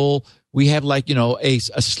example, we have a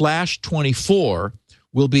 /24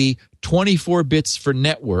 will be 24 bits for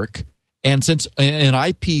network. And since in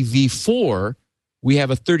IPv4, we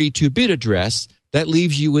have a 32-bit address, that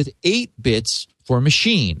leaves you with 8 bits for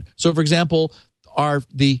machine. So, for example,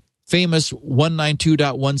 the famous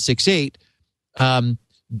 192.168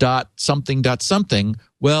 dot something,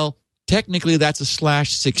 well, technically that's a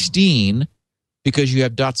 /16 because you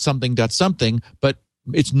have dot something, but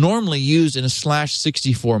it's normally used in a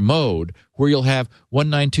 /64 mode where you'll have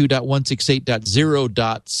 192.168.0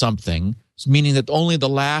 dot something, meaning that only the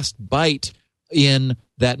last byte in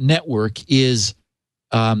that network is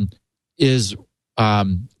determined,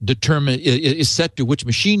 is set to which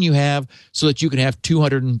machine you have, so that you can have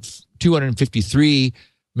 253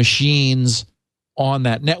 machines on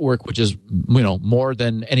that network, which is more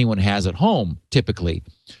than anyone has at home typically.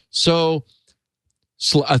 But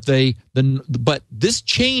this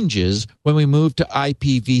changes when we move to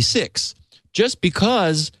IPv6, just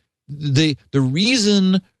because the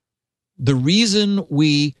reason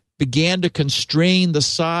we began to constrain the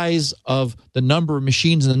size of the number of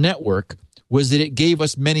machines in the network was that it gave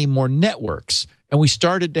us many more networks, and we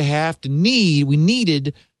started to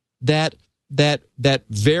needed that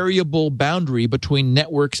variable boundary between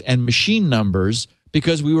networks and machine numbers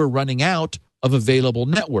because we were running out of available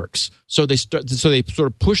networks. So they sort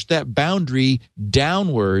of pushed that boundary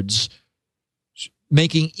downwards,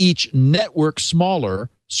 making each network smaller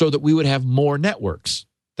so that we would have more networks.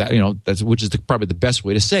 Which is probably the best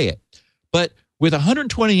way to say it. But with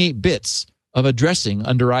 128 bits of addressing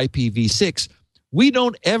under IPv6, we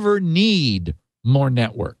don't ever need more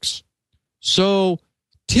networks. So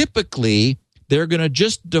typically, they're going to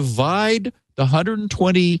just divide the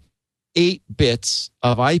 128 bits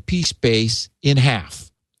of IP space in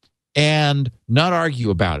half and not argue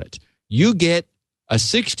about it. You get a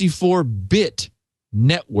 64-bit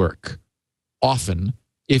network often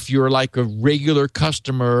if you're like a regular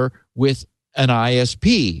customer with an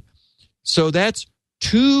ISP. So that's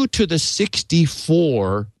 2 to the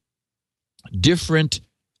 64 different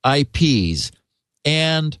IPs.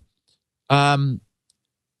 And I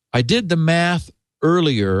did the math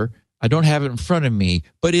earlier. I don't have it in front of me,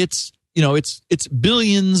 but it's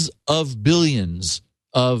billions of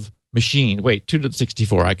machines. Wait, 2 to the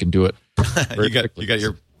 64. I can do it. You got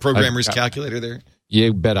your programmer's calculator there?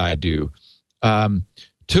 You bet I do. 2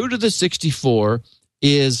 to the 64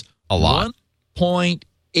 is a lot.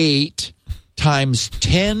 1.8 times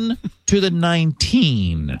 10 to the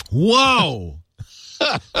 19. Whoa.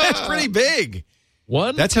 That's pretty big.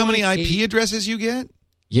 That's how many IP addresses you get?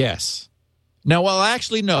 Yes. Now, well,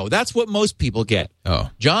 actually, no. That's what most people get. Oh.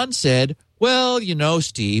 John said, well,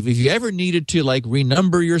 Steve, if you ever needed to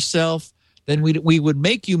renumber yourself, then we would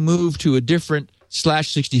make you move to a different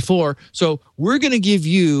 /64. So we're going to give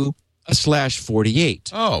you a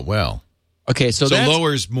 /48. Oh, well. Okay, so that's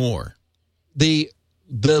lowers more.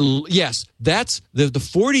 Yes, that's the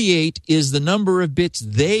 48 is the number of bits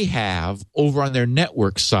they have over on their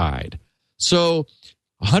network side. So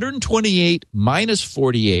 128 minus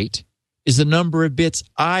 48 is the number of bits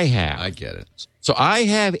I have. I get it. So I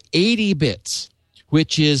have 80 bits,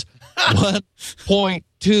 which is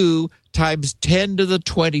 1.2 times 10 to the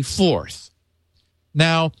 24th.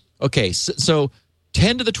 Now, okay, so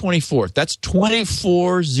 10 to the 24th, that's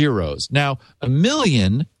 24 zeros. Now, a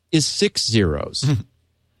million is 6 zeros.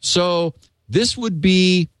 So this would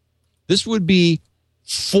be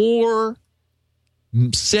 4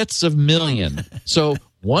 sets of million. So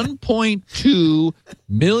 1.2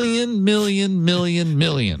 million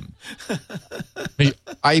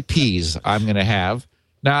IPs I'm going to have.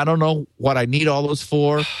 Now, I don't know what I need all those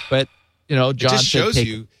for, but, John it just shows said,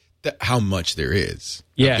 you how much there is.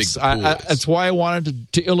 Yes, that's why I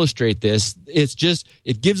wanted to illustrate this. It's just,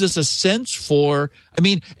 it gives us a sense for,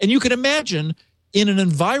 and you can imagine in an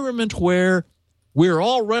environment where we're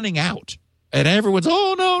all running out and everyone's,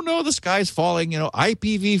 oh, no, the sky's falling,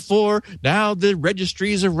 IPv4, now the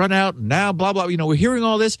registries have run out, now blah, blah, we're hearing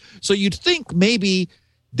all this. So you'd think maybe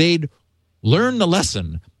they'd learn the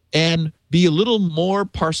lesson and be a little more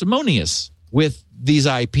parsimonious with these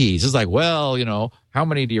IPs. It's like, well, how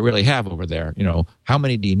many do you really have over there? How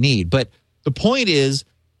many do you need? But the point is,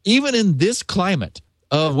 even in this climate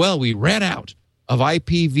of, well, we ran out of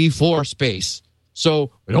IPv4 space,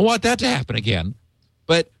 so we don't want that to happen again.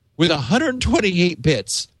 But with 128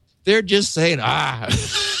 bits, they're just saying,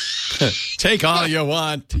 take all you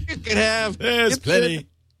want. You can have. There's plenty.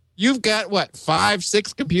 You've got, 5,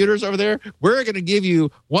 6 computers over there? We're going to give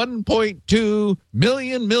you 1.2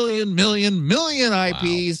 million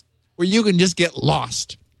IPs where you can just get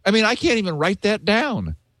lost. I can't even write that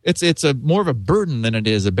down. It's a more of a burden than it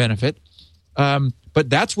is a benefit. But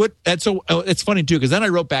that's what, and so it's funny too, because then I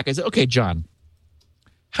wrote back, I said, okay, John,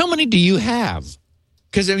 how many do you have?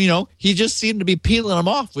 Because, he just seemed to be peeling them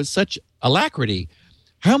off with such alacrity.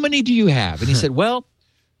 How many do you have? And he said, well,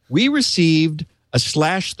 we received a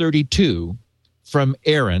 /32 from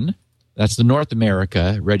Aaron, that's the North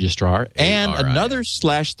America registrar, and another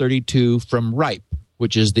 /32 from RIPE,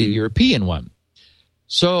 which is the European one.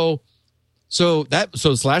 So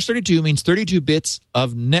 /32 means 32 bits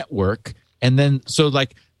of network, and then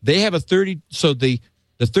they have a 30. So the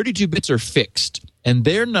 32 bits are fixed, and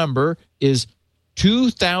their number is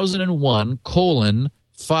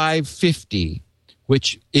 2001:550,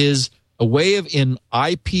 which is a way of, in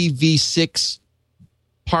IPv6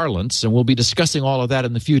 parlance, and we'll be discussing all of that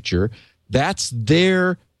in the future, that's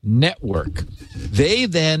their network. They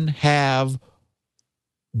then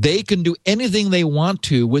they can do anything they want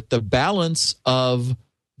to with the balance of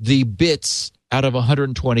the bits out of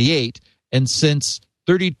 128, and since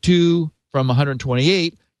 32 from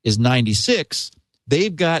 128 is 96,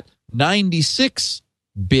 they've got 96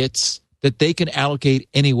 bits that they can allocate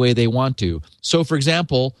any way they want to. So, for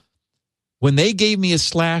example, when they gave me a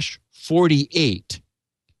 /48,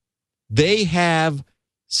 they have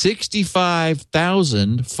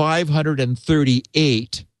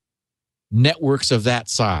 65,538 networks of that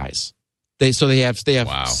size. They have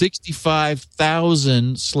Wow.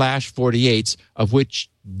 65,000 /48s, of which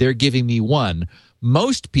they're giving me one.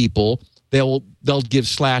 Most people they'll give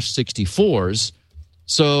 /64s,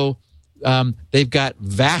 so they've got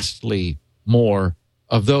vastly more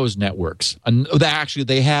of those networks. And actually,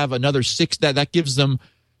 they have another 6 that gives them.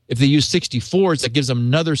 If they use 64s, that gives them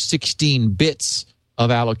another 16 bits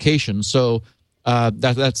of allocation. So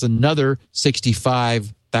that's another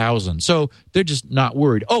 65,000. So they're just not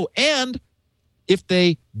worried. Oh, and if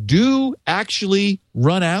they do actually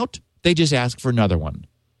run out, they just ask for another one.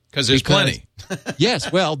 Because there's plenty.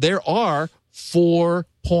 Yes, well, there are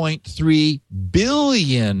 4.3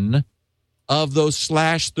 billion of those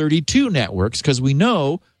 /32 networks, because we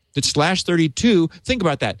know that /32, think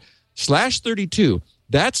about that, /32,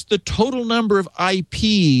 that's the total number of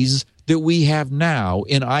IPs that we have now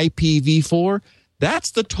in IPv4.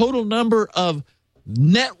 That's the total number of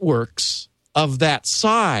networks of that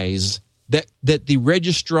size that the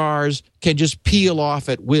registrars can just peel off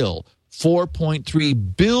at will. 4.3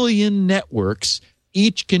 billion networks,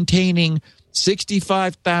 each containing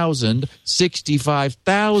 65,000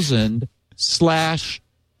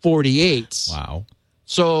 /48s. Wow.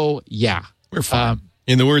 So, yeah. We're fine.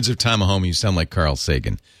 In the words of Tom Mahomey, you sound like Carl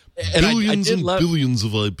Sagan. And billions and billions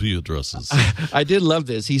of IP addresses. I did love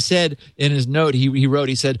this. He said in his note, he wrote,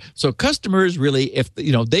 so customers really, if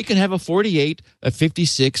they can have a 48, a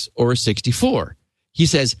 56, or a 64. He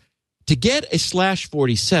says, to get a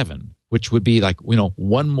 /47, which would be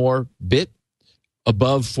one more bit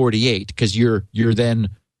above 48, because you're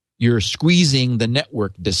squeezing the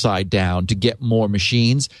network side down to get more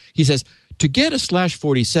machines. He says, to get a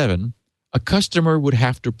 /47, a customer would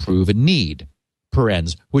have to prove a need,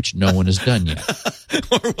 parens, which no one has done yet.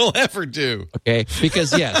 Or will ever do. Okay,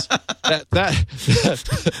 because yes, that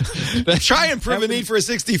try and prove a need for a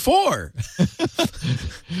 64.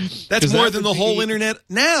 That's more than the whole internet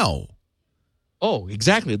now. Oh,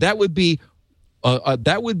 exactly. That would be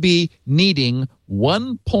needing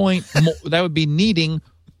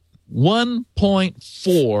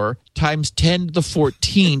 1.4 times 10 to the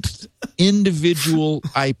 14th individual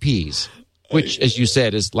IPs. which, as you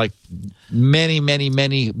said, is like many, many,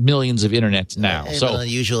 many millions of internets now. I have So an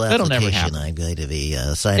unusual that'll never application happen. I'm going to be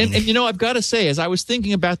signing. And I've got to say, as I was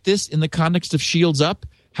thinking about this in the context of Shields Up,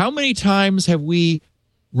 how many times have we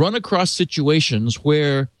run across situations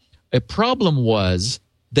where a problem was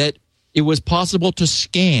that it was possible to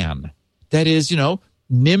scan? That is,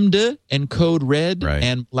 NIMDA and Code Red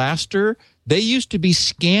and Blaster, they used to be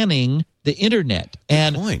scanning the internet.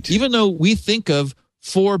 And even though we think of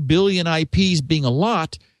 4 billion IPs being a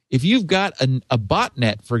lot, if you've got a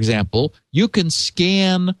botnet, for example, you can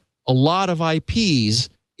scan a lot of IPs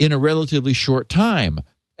in a relatively short time.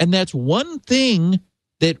 And that's one thing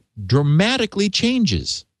that dramatically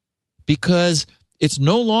changes, because it's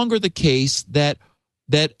no longer the case that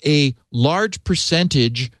a large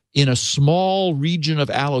percentage in a small region of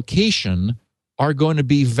allocation are going to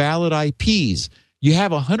be valid IPs. You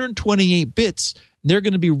have 128 bits, and they're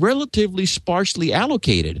going to be relatively sparsely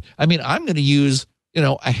allocated. I mean, I'm going to use,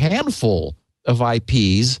 a handful of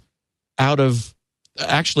IPs out of,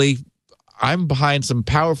 actually, I'm behind some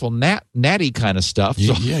powerful natty kind of stuff.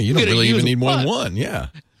 So you don't really even need more than one. Yeah.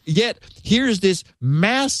 Yet here's this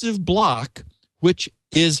massive block, which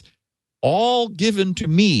is all given to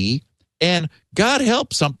me, and God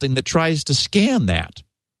help something that tries to scan that.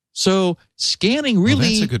 So scanning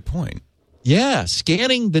really... that's a good point. Yeah,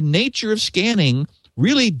 scanning, the nature of scanning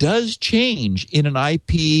really does change in an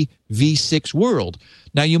IPv6 world.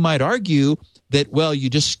 Now, you might argue that, well, you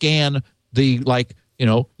just scan the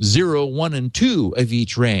 0, 1, and 2 of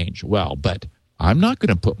each range. Well, but I'm not going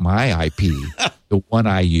to put my IP, the one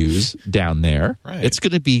I use, down there. Right. It's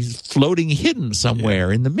going to be floating hidden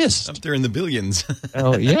somewhere in the mist. Up there in the billions.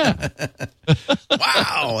 Oh, yeah.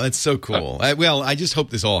 Wow, that's so cool. I just hope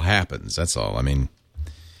this all happens. That's all. I mean...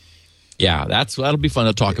 Yeah, that'll be fun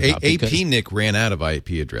to talk about. APNIC ran out of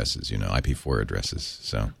IP addresses, IP4 addresses.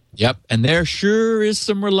 So yep, and there sure is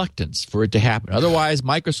some reluctance for it to happen. Otherwise,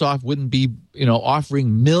 Microsoft wouldn't be,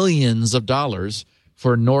 offering millions of dollars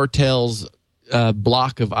for Nortel's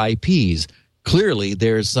block of IPs. Clearly,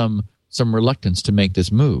 there's some reluctance to make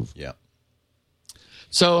this move. Yeah.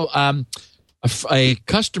 So, a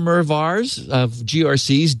customer of ours, of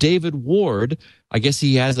GRC's, David Ward, I guess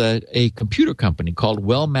he has a computer company called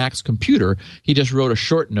Wellmax Computer. He just wrote a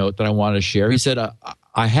short note that I wanted to share. He said,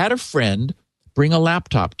 I had a friend bring a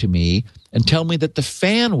laptop to me and tell me that the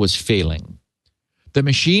fan was failing. The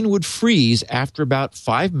machine would freeze after about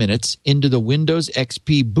 5 minutes into the Windows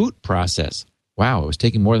XP boot process. Wow, it was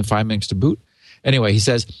taking more than 5 minutes to boot? Anyway, he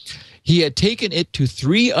says he had taken it to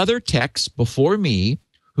 3 other techs before me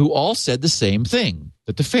who all said the same thing,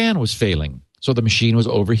 that the fan was failing. So the machine was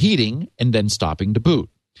overheating and then stopping to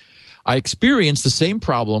boot. I experienced the same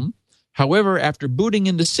problem. However, after booting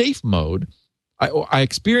into safe mode, I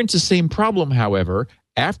experienced the same problem, however,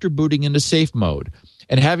 after booting into safe mode.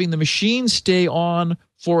 And having the machine stay on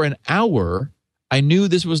for an hour, I knew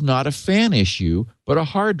this was not a fan issue, but a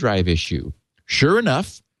hard drive issue. Sure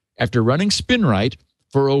enough, after running SpinRite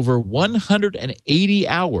for over 180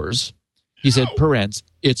 hours, he said, parents,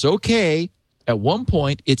 it's okay. At one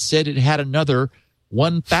point, it said it had another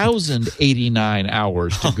 1,089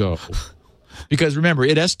 hours to go. Because remember,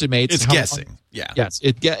 it estimates... It's guessing. Yeah. Yes,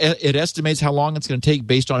 it estimates how long it's going to take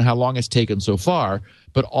based on how long it's taken so far.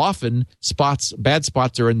 But often, bad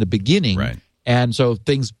spots are in the beginning. Right. And so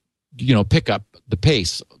things, pick up the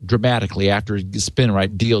pace dramatically after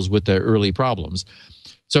SpinRite deals with the early problems.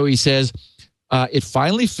 So he says... it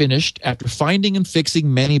finally finished after finding and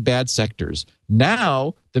fixing many bad sectors.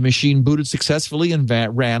 Now, the machine booted successfully and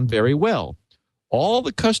ran very well. All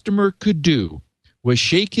the customer could do was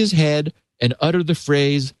shake his head and utter the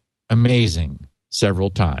phrase, amazing, several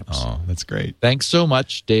times. Oh, that's great. Thanks so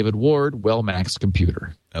much, David Ward, Wellmax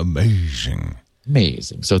Computer. Amazing.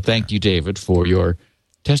 So thank you, David, for your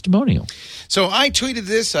testimonial. So I tweeted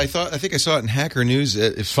this. I think I saw it in Hacker News.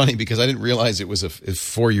 It's funny because I didn't realize it was a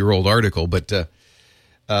 4-year-old article, but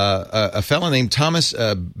a fellow named Thomas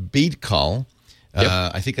Beedkal,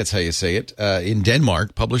 I think that's how you say it, in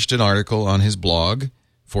Denmark, published an article on his blog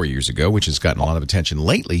 4 years ago, which has gotten a lot of attention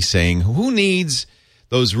lately, saying, who needs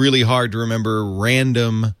those really hard to remember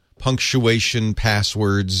random punctuation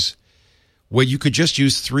passwords where you could just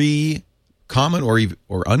use 3 common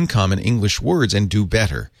or uncommon English words and do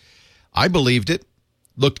better? I believed it.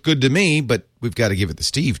 Looked good to me, but we've got to give it the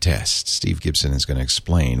Steve test. Steve Gibson is going to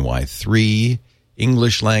explain why 3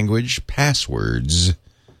 English language passwords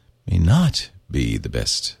may not be the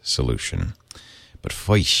best solution. But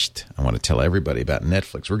first, I want to tell everybody about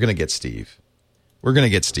Netflix. We're going to get Steve We're going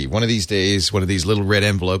to get Steve. One of these days, one of these little red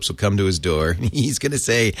envelopes will come to his door, and he's going to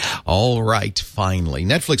say, all right, finally.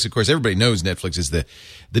 Netflix, of course, everybody knows Netflix is the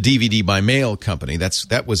DVD by mail company.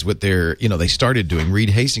 That was what they started doing.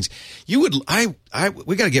 Reed Hastings. We got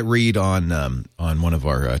to get Reed on one of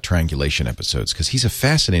our triangulation episodes because he's a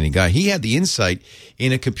fascinating guy. He had the insight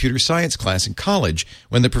in a computer science class in college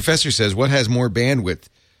when the professor says, what has more bandwidth,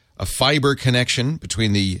 a fiber connection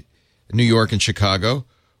between the New York and Chicago,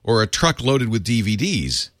 or a truck loaded with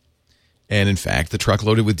DVDs? And in fact, the truck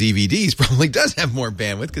loaded with DVDs probably does have more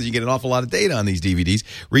bandwidth because you get an awful lot of data on these DVDs.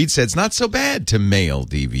 Reed said it's not so bad to mail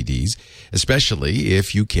DVDs, especially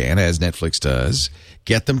if you can, as Netflix does,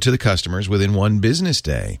 get them to the customers within one business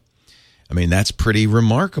day. I mean, that's pretty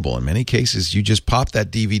remarkable. In many cases, you just pop that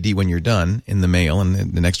DVD when you're done in the mail, and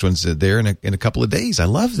the next one's there in a couple of days. I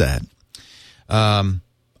love that.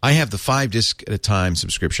 I have the 5-disc at a time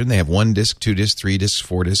subscription. They have 1 disc, 2 discs, 3 discs,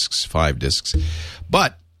 4 discs, 5 discs.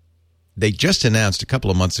 But they just announced a couple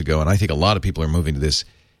of months ago, and I think a lot of people are moving to this,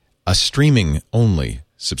 a streaming-only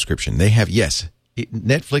subscription. They have,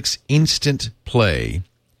 Netflix Instant Play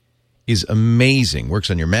is amazing. Works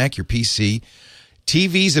on your Mac, your PC,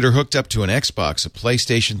 TVs that are hooked up to an Xbox, a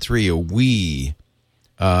PlayStation 3, a Wii,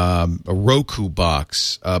 a Roku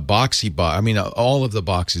box, a Boxy box. I mean, all of the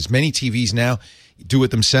boxes. Many TVs now do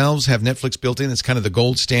it themselves, have Netflix built in. It's kind of the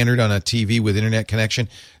gold standard on a TV with internet connection.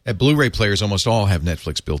 Blu-ray players almost all have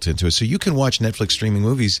Netflix built into it. So you can watch Netflix streaming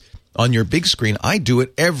movies on your big screen. I do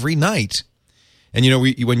it every night. And,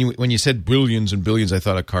 when you said billions and billions, I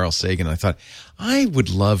thought of Carl Sagan. And I thought, I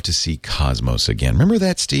would love to see Cosmos again. Remember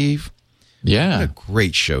that, Steve? Yeah. What a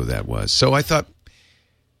great show that was. So I thought,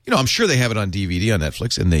 I'm sure they have it on DVD on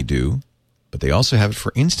Netflix, and they do. But they also have it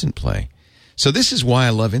for Instant Play. So this is why I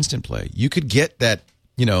love Instant Play. You could get that,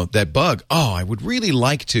 that bug. Oh, I would really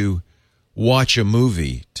like to watch a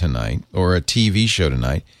movie tonight or a TV show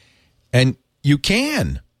tonight. And you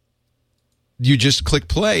can. You just click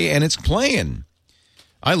play and it's playing.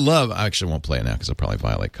 I won't play it now because I'll probably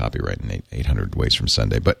violate copyright in 800 Ways from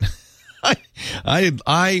Sunday. But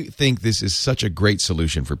I think this is such a great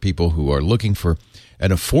solution for people who are looking for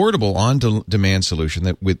an affordable on-demand solution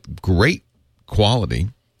that with great quality.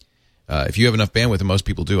 If you have enough bandwidth, and most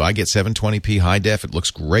people do, I get 720p high def. It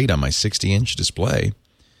looks great on my 60-inch display.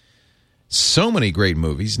 So many great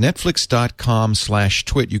movies.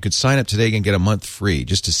 Netflix.com/twit. You could sign up today and get a month free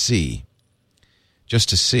just to see.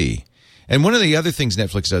 And one of the other things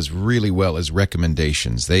Netflix does really well is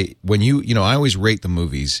recommendations. I always rate the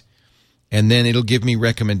movies, and then it'll give me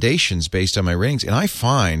recommendations based on my ratings. And I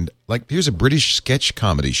find, here's a British sketch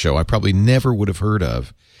comedy show I probably never would have heard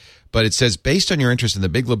of. But it says, based on your interest in The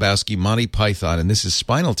Big Lebowski, Monty Python, and this is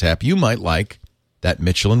Spinal Tap, you might like that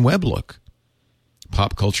Mitchell and Webb look.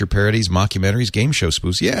 Pop culture parodies, mockumentaries, game show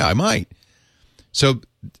spoofs. Yeah, I might. So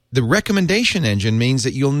the recommendation engine means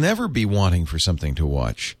that you'll never be wanting for something to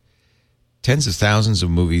watch. Tens of thousands of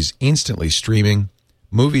movies instantly streaming,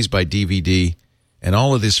 movies by DVD, and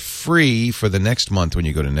all of this free for the next month when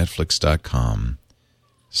you go to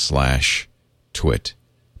netflix.com/twit.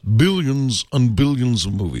 Billions and billions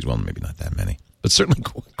of movies. Well, maybe not that many, but certainly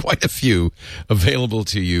quite a few available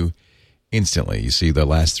to you instantly. You see the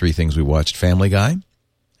last 3 things we watched. Family Guy.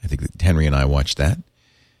 I think that Henry and I watched that.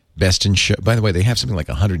 Best in Show. By the way, they have something like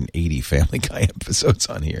 180 Family Guy episodes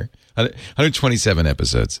on here. 127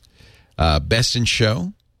 episodes. Best in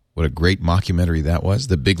Show. What a great mockumentary that was.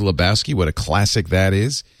 The Big Lebowski. What a classic that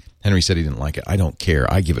is. Henry said he didn't like it. I don't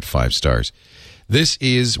care. I give it 5 stars. This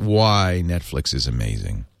is why Netflix is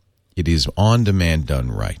amazing. It is on demand done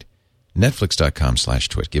right.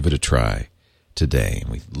 Netflix.com/twit. Give it a try today. And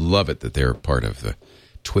we love it that they're part of the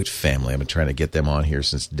Twit family. I've been trying to get them on here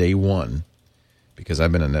since day one because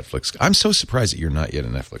I've been a Netflix. I'm so surprised that you're not yet a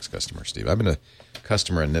Netflix customer, Steve. I've been a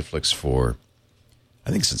customer of Netflix for,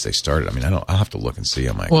 I think, since they started. I mean, I'll have to look and see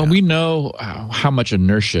on my account. Well, we know how much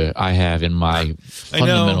inertia I have in my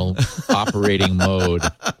fundamental operating mode.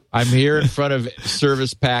 I'm here in front of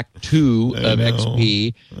Service Pack 2 of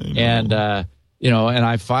XP, and and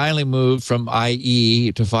I finally moved from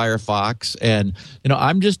IE to Firefox, and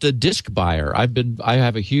I'm just a disc buyer. I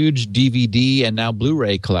have a huge DVD and now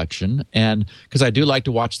Blu-ray collection, and because I do like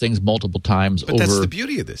to watch things multiple times over. But that's the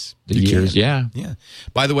beauty of this. The years, yeah.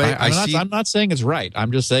 By the way, I'm not saying it's right.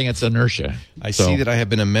 I'm just saying it's inertia. I see that I have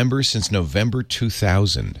been a member since November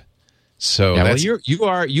 2000. So you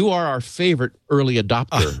are our favorite early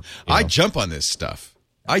adopter. I jump on this stuff.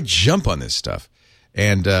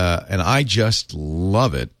 And I just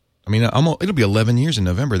love it. I mean, it'll be 11 years in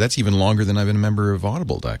November. That's even longer than I've been a member of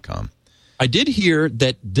Audible.com. I did hear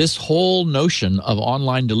that this whole notion of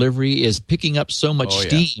online delivery is picking up so much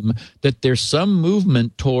steam that there's some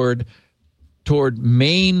movement toward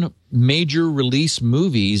major release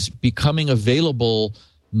movies becoming available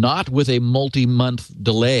not with a multi-month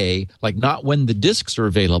delay, like not when the discs are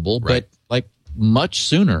available, but like much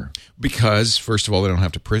sooner. Because, first of all, they don't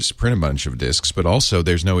have to print a bunch of discs, but also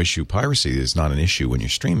there's no issue. Piracy is not an issue when you're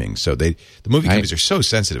streaming. So the movie companies are so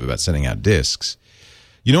sensitive about sending out discs.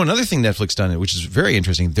 You know, another thing Netflix done, which is very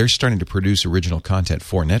interesting, they're starting to produce original content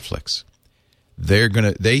for Netflix.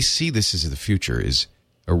 They see this as the future, is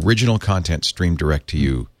original content streamed direct to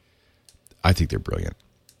you. I think they're brilliant.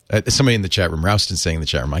 Somebody in the chat room, Rouston saying in the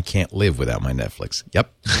chat room, I can't live without my Netflix.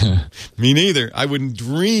 Yep. Me neither. I wouldn't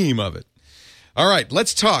dream of it. All right,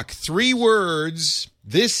 let's talk. 3 words.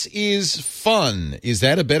 This is fun. Is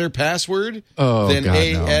that a better password than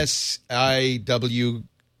ASIW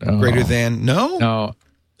greater than? No?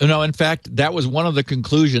 No, in fact, that was one of the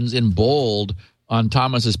conclusions in bold on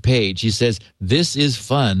Thomas's page. He says, this is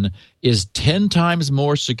fun is 10 times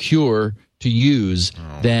more secure to use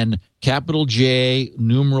than capital J,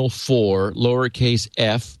 numeral 4, lowercase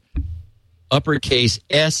f, uppercase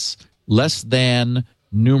S, less than,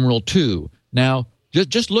 numeral 2. Now,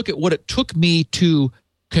 just look at what it took me to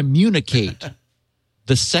communicate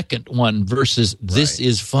the second one versus this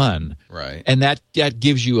is fun. Right. And that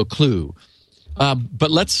gives you a clue. But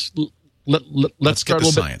let's start get a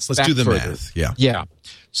little science. bit Let's do the further. math. Yeah. Yeah.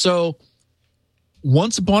 So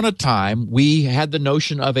once upon a time, we had the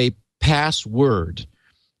notion of a password.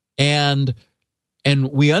 And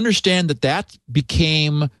we understand that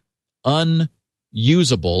became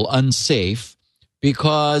unusable, unsafe,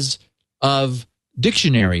 because of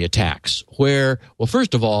dictionary attacks where, well,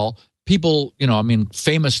 first of all, people,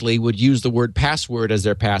 famously would use the word password as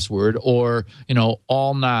their password, or,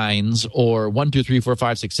 all nines, or 1, 2, 3, 4,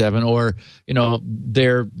 5, 6, 7, or,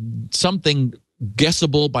 they're something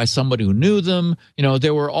guessable by somebody who knew them.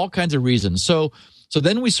 There were all kinds of reasons. So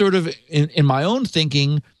then we sort of, in my own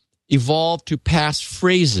thinking, evolved to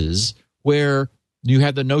passphrases where you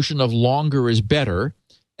had the notion of longer is better.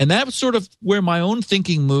 And that was sort of where my own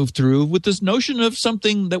thinking moved through with this notion of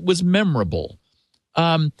something that was memorable.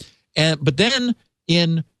 But then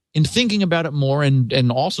in thinking about it more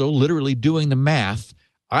and also literally doing the math,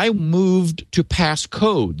 I moved to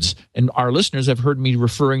passcodes. And our listeners have heard me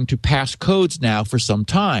referring to passcodes now for some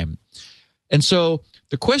time. And so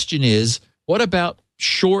the question is, what about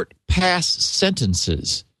short pass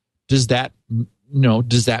sentences? Does that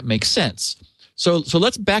make sense? So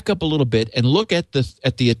let's back up a little bit and look at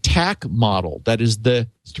the attack model, that is the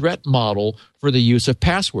threat model for the use of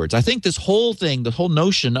passwords. I think this whole thing, the whole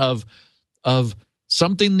notion of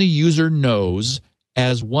something the user knows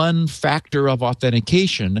as one factor of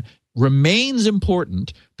authentication remains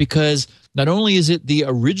important, because not only is it the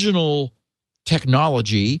original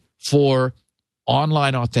technology for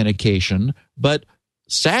online authentication, but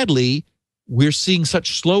sadly, we're seeing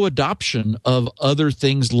such slow adoption of other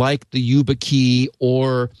things like the YubiKey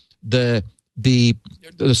or the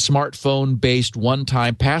smartphone-based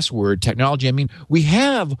one-time password technology. I mean, we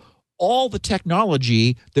have all the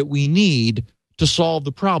technology that we need to solve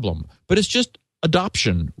the problem, but it's just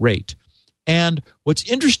adoption rate. And what's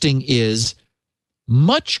interesting is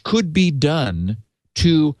much could be done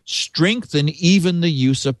to strengthen even the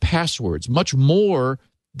use of passwords, much more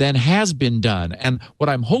than has been done. And what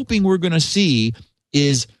I'm hoping we're going to see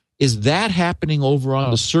is that happening over on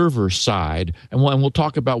the server side. And we'll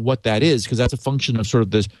talk about what that is, because that's a function of sort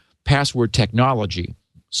of this password technology.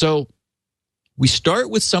 So we start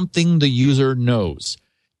with something the user knows,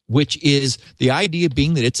 which is the idea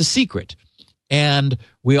being that it's a secret. And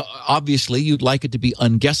you'd like it to be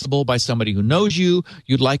unguessable by somebody who knows you.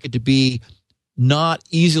 You'd like it to be not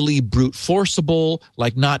easily brute forceable,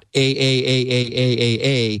 like not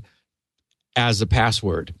A as a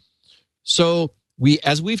password. So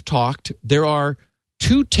as we've talked, there are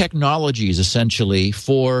 2 technologies essentially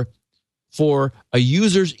for a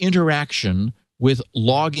user's interaction with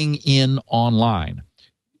logging in online.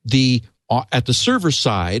 At the server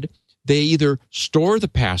side, they either store the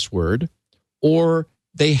password or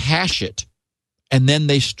they hash it, and then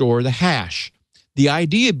they store the hash. The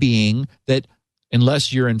idea being that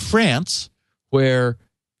unless you're in France, where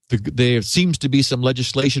there seems to be some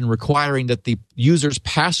legislation requiring that the user's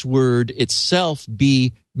password itself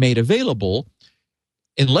be made available,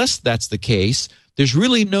 unless that's the case, there's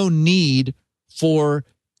really no need for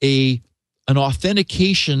an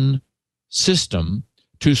authentication system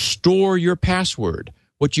to store your password.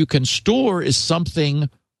 What you can store is something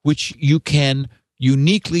which you can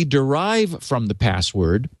uniquely derive from the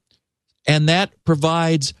password, and that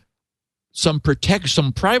provides some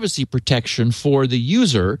privacy protection for the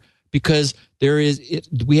user, because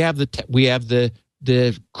we have the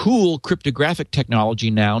cool cryptographic technology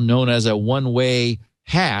now known as a one-way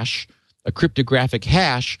hash, a cryptographic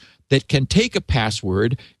hash that can take a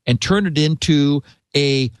password and turn it into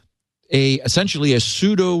essentially a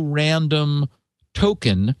pseudo-random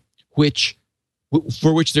token,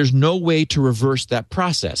 for which there's no way to reverse that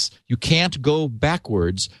process. You can't go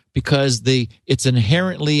backwards because it's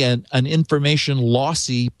inherently an information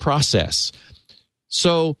lossy process.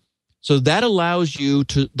 So that allows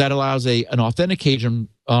an authentication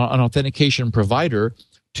provider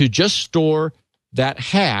to just store that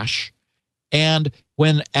hash, and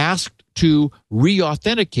when asked to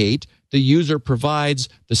re-authenticate, the user provides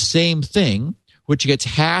the same thing, which gets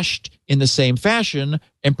hashed in the same fashion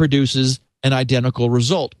and produces an identical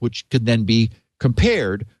result, which could then be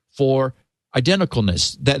compared for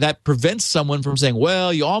identicalness. That prevents someone from saying,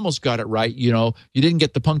 well, you almost got it right. You didn't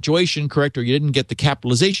get the punctuation correct, or you didn't get the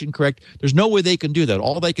capitalization correct. There's no way they can do that.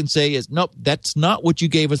 All they can say is, nope, that's not what you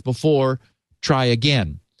gave us before. Try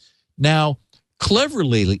again. Now,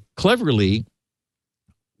 cleverly,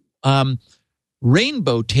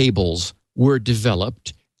 rainbow tables were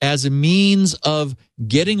developed as a means of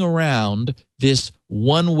getting around this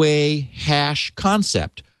one-way hash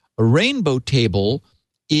concept. A rainbow table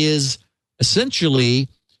is essentially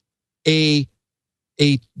a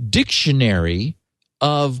dictionary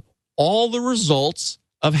of all the results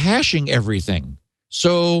of hashing everything.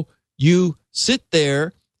 So you sit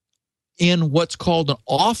there in what's called an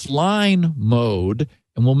offline mode,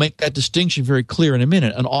 and we'll make that distinction very clear in a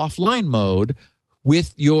minute, an offline mode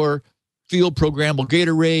with your field programmable gate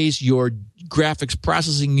arrays, your graphics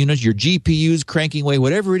processing units, your GPUs cranking away,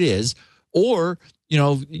 whatever it is, or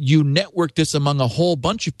you network this among a whole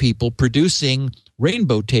bunch of people producing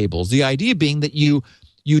rainbow tables. The idea being that you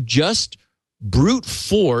just brute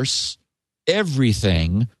force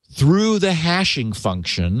everything through the hashing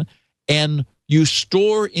function, and you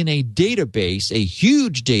store in a database, a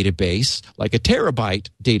huge database, like a terabyte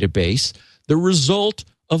database, the result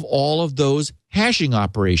of all of those hashing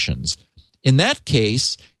operations. In that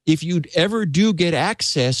case, if you ever do get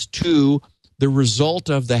access to the result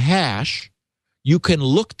of the hash, you can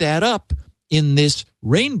look that up in this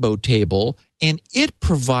rainbow table, and it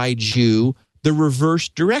provides you the reverse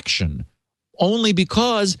direction, only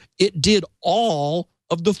because it did all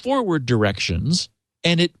of the forward directions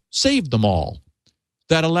and it saved them all.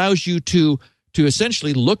 That allows you to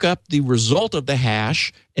essentially look up the result of the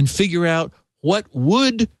hash and figure out what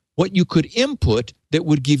you could input that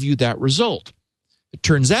would give you that result. It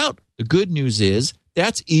turns out the good news is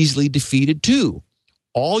that's easily defeated too.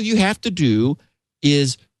 All you have to do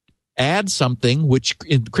is add something, which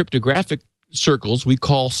in cryptographic circles we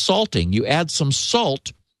call salting. You add some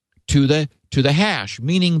salt to the hash,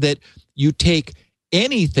 meaning that you take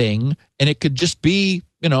anything, and it could just be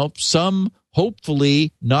some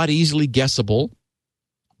hopefully not easily guessable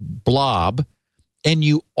blob, and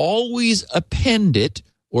you always append it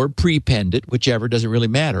or prepend it, whichever, doesn't really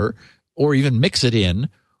matter, or even mix it in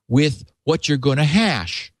with what you're going to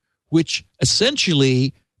hash, which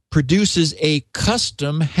essentially produces a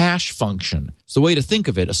custom hash function. It's the way to think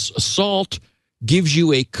of it. A salt gives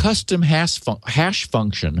you a custom hash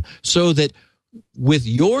function so that with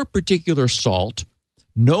your particular salt,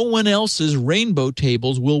 no one else's rainbow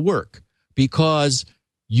tables will work because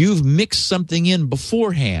you've mixed something in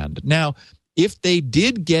beforehand. Now, if they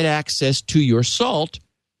did get access to your salt,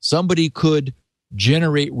 somebody could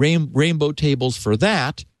generate rainbow tables for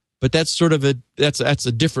that, but that's sort of that's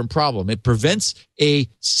a different problem. It prevents a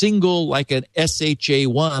single, like an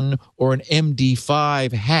SHA-1 or an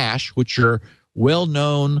MD5 hash, which are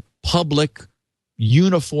well-known public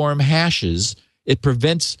uniform hashes. It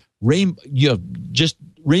prevents just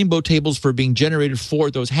rainbow tables for being generated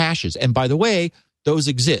for those hashes. And by the way, those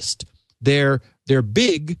exist. They're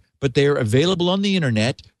big, but they're available on the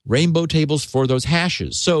internet, rainbow tables for those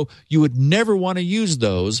hashes. So you would never want to use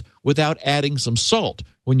those without adding some salt.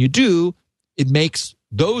 When you do, it makes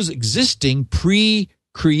those existing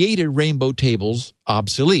pre-created rainbow tables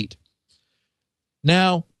obsolete.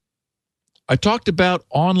 Now, I talked about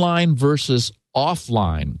online versus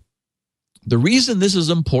offline. The reason this is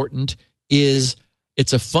important is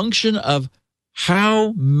it's a function of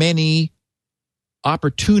how many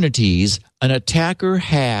opportunities an attacker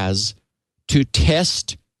has to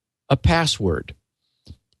test a password.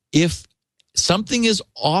 If something is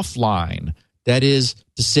offline, that is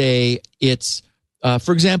to say it's,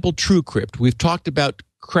 for example, TrueCrypt. We've talked about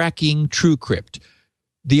cracking TrueCrypt.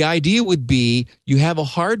 The idea would be you have a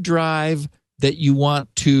hard drive that you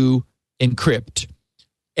want to encrypt,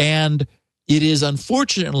 and it is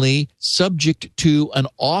unfortunately subject to an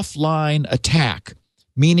offline attack,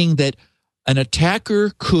 meaning that an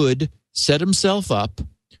attacker could set himself up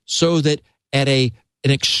so that at an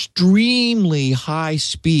extremely high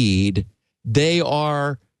speed, they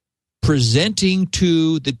are presenting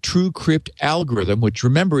to the TrueCrypt algorithm, which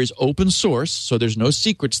remember is open source, so there's no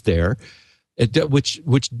secrets there, which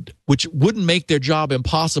wouldn't make their job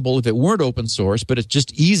impossible if it weren't open source, but it's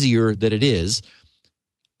just easier that it is.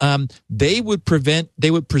 They would present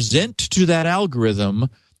to that algorithm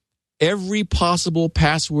every possible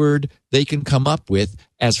password they can come up with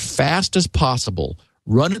as fast as possible,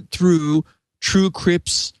 run it through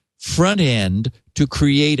TrueCrypt's front end to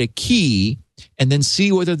create a key, and then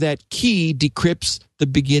see whether that key decrypts the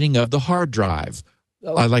beginning of the hard drive,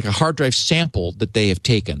 like a hard drive sample that they have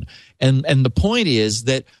taken. And the point is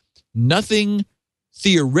that nothing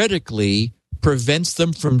theoretically prevents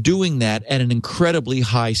them from doing that at an incredibly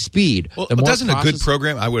high speed. Well, doesn't a good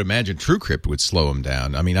program, I would imagine TrueCrypt would slow them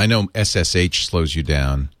down. I mean, I know SSH slows you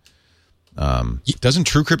down. Doesn't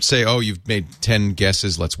TrueCrypt say, oh, you've made 10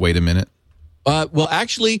 guesses, let's wait a minute? Well,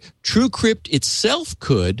 actually, TrueCrypt itself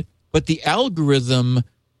could, but the algorithm,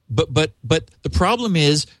 but the problem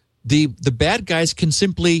is the bad guys can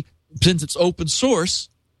simply, since it's open source,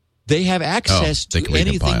 they have access to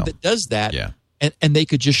anything that does that. Yeah. And they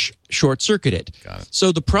could just short circuit it. Got it.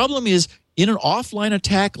 So the problem is in an offline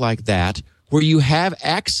attack like that, where you have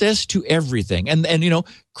access to everything, and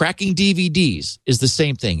cracking DVDs is the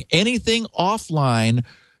same thing. Anything offline,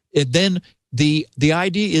 then the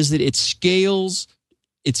idea is that it scales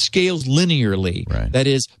linearly. Right. That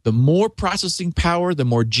is, the more processing power, the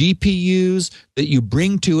more GPUs that you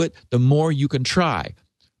bring to it, the more you can try.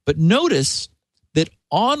 But notice that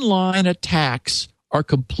online attacks are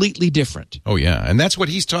completely different. Oh yeah, and that's what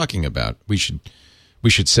he's talking about. We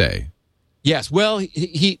should say. Yes. Well,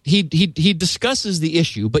 he discusses the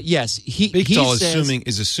issue, but yes, Bigdahl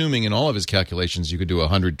is assuming in all of his calculations you could do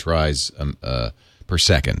 100 tries per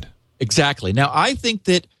second. Exactly. Now, I think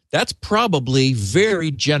that's probably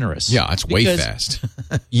very generous. Yeah, it's way fast.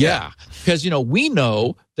 Yeah, because we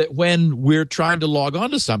know that when we're trying to log on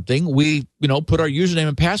to something, we put our username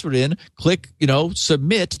and password in, click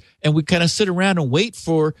submit, and we kind of sit around and wait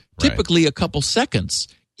for typically a couple seconds.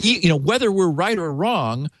 Whether we're right or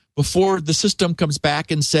wrong, before the system comes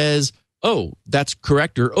back and says, "Oh, that's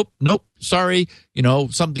correct," or "Oh, nope, sorry,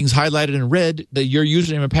 something's highlighted in red that your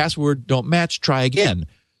username and password don't match. Try again."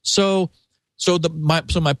 So my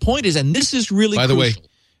point is, and this is really crucial. By the way,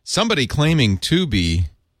 somebody claiming to be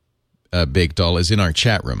Bigdahl is in our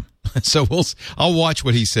chat room, so I'll watch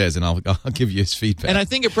what he says and I'll give you his feedback. And I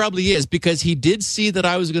think it probably is, because he did see that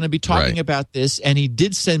I was going to be talking about this, and he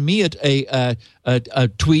did send me a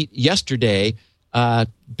tweet yesterday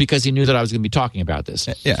because he knew that I was going to be talking about this.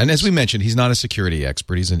 Yeah, and as we mentioned, he's not a security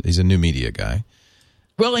expert. He's a new media guy.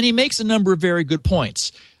 Well, and he makes a number of very good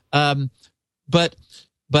points, but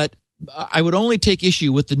I would only take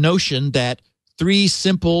issue with the notion that 3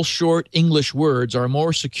 simple, short English words are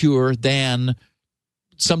more secure than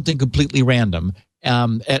something completely random.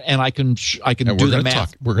 And I can do the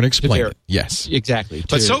math. We're going to explain it. Yes, exactly.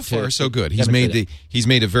 But so far, so good. He's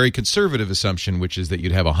made a very conservative assumption, which is that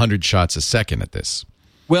you'd have 100 shots a second at this.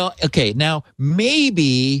 Well, okay. Now,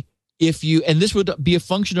 maybe and this would be a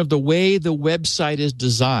function of the way the website is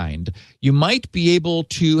designed, you might be able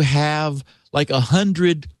to have like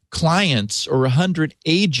 100 clients or 100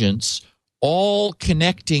 agents all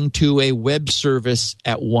connecting to a web service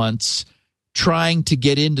at once, trying to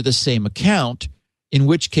get into the same account, in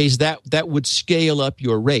which case that would scale up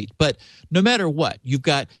your rate. But no matter what, you've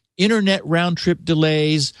got internet round-trip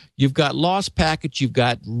delays, you've got lost packets, you've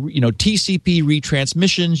got TCP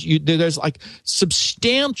retransmissions, there's like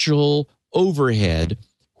substantial overhead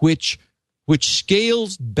which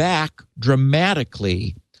scales back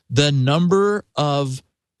dramatically the number of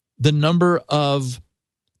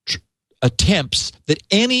attempts that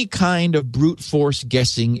any kind of brute force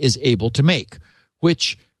guessing is able to make,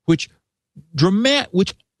 which dramatically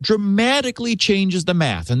changes the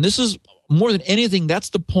math. And this is more than anything,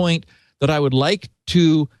 that's the point that I would like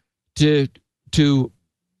to get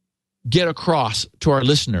across to our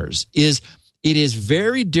listeners, is it is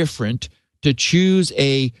very different to choose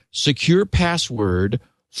a secure password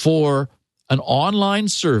for an online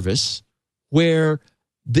service where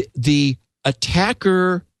the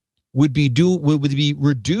attacker would be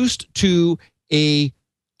reduced to an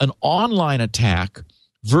online attack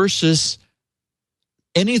versus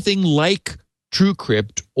anything like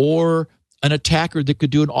TrueCrypt or an attacker that could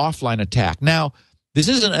do an offline attack. Now, this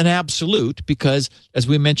isn't an absolute, because as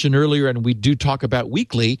we mentioned earlier, and we do talk about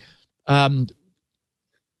weekly,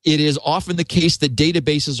 it is often the case that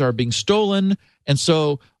databases are being stolen, and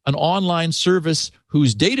so an online service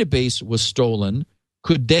whose database was stolen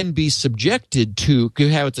could then be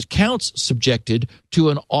could have its accounts subjected to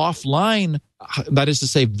an offline, that is to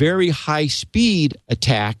say, very high-speed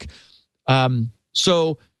attack.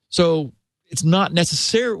 So it's not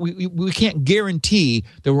necessary. We can't guarantee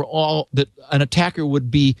that an attacker would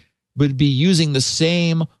be using the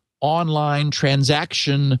same online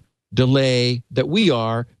transaction delay that we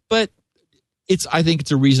are, but I think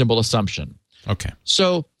it's a reasonable assumption. Okay.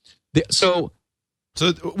 So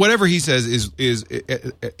whatever he says is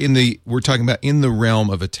we're talking about in the realm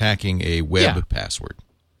of attacking a web password.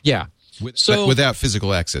 Yeah. Without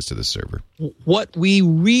physical access to the server. What we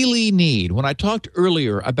really need, when I talked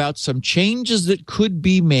earlier about some changes that could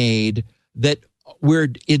be made that we're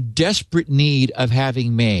in desperate need of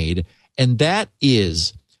having made, and that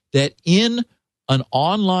is that in an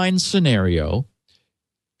online scenario,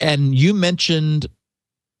 and you mentioned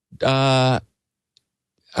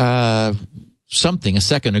something a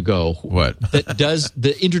second ago. What?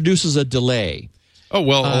 that introduces a delay. Oh,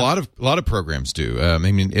 well, a lot of programs do.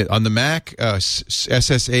 On the Mac,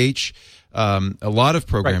 SSH, a lot of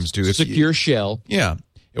programs do. Secure Shell. Yeah.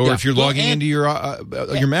 Or if you're logging into your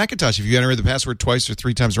Macintosh, if you enter the password twice or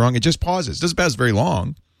three times wrong, it just pauses. It doesn't pass very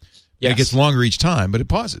long. Yes. It gets longer each time, but it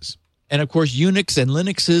pauses. And, of course, Unix and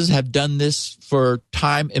Linuxes have done this for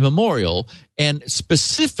time immemorial, and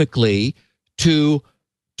specifically to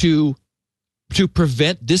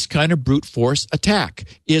prevent this kind of brute force attack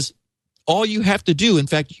is all you have to do. In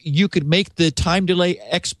fact, you could make the time delay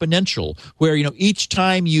exponential, where each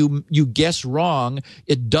time you guess wrong,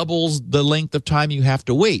 it doubles the length of time you have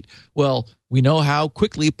to wait. Well, we know how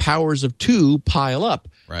quickly powers of 2 pile up,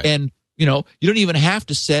 right. And you don't even have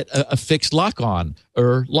to set a fixed lock on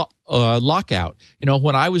or lockout.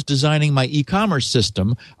 When I was designing my e-commerce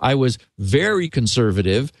system, I was very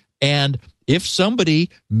conservative, and if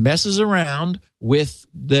somebody messes around with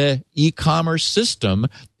the e-commerce system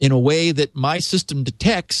in a way that my system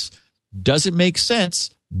detects doesn't make sense,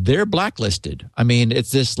 they're blacklisted. I mean,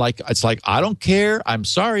 it's like I don't care. I'm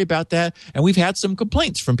sorry about that. And we've had some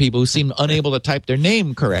complaints from people who seem unable to type their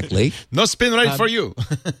name correctly. No spin right for you.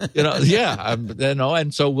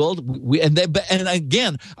 And so and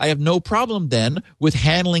again, I have no problem then with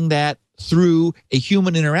handling that through a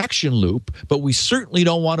human interaction loop, but we certainly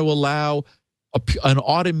don't want to allow an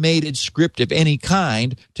automated script of any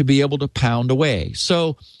kind to be able to pound away.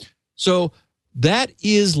 So that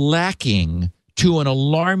is lacking to an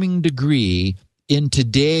alarming degree in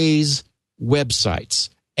today's websites.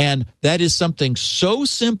 And that is something so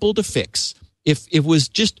simple to fix. If it was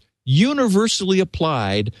just universally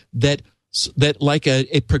applied, that like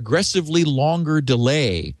a progressively longer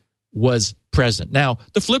delay was present. Now,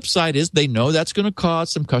 the flip side is they know that's going to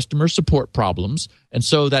cause some customer support problems, and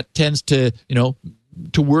so that tends to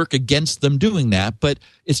work against them doing that. But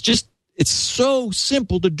it's so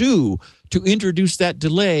simple to do, to introduce that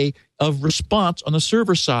delay of response on the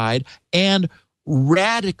server side, and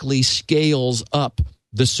radically scales up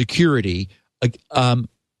the security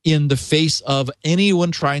in the face of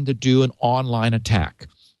anyone trying to do an online attack.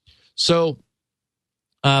 So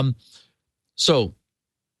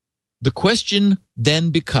the question then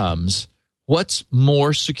becomes, what's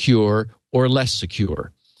more secure or less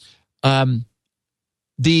secure? And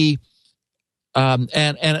again,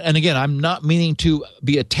 I'm not meaning to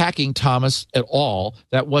be attacking Thomas at all.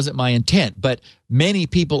 That wasn't my intent. But many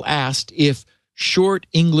people asked if short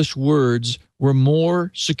English words were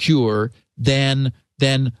more secure than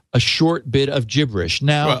a short bit of gibberish.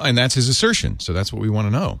 Now, and that's his assertion. So that's what we want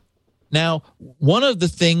to know. Now, one of the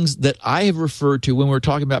things that I have referred to when we're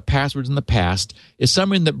talking about passwords in the past is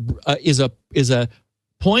something that is a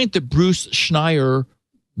point that Bruce Schneier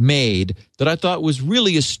made that I thought was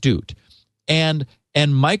really astute. And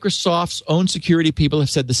Microsoft's own security people have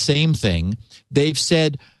said the same thing. They've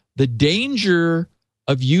said the danger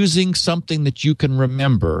of using something that you can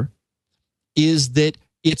remember is that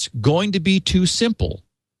it's going to be too simple,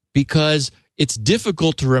 because it's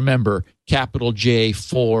difficult to remember capital J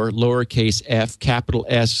 4, lowercase f, capital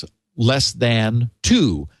S less than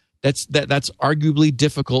 2. That's arguably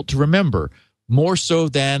difficult to remember, more so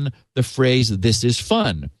than the phrase "this is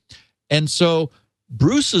fun." And so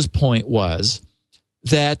Bruce's point was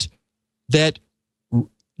that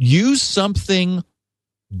use something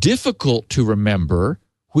difficult to remember,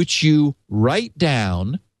 which you write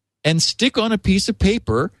down and stick on a piece of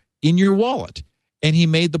paper in your wallet. And he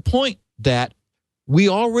made the point that we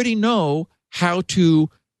already know how to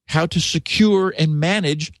secure and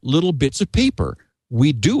manage little bits of paper.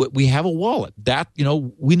 We do it. We have a wallet. That,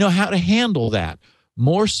 we know how to handle that.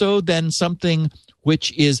 more so than something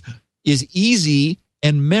which is easy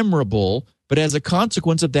and memorable, but as a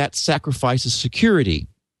consequence of that sacrifices security.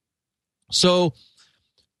 So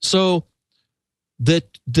in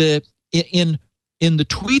the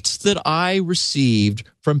tweets that I received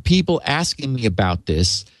from people asking me about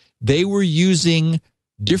this, they were using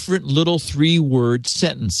different little 3-word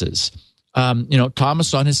sentences.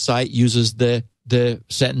 Thomas on his site uses the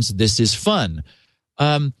sentence, "This is fun."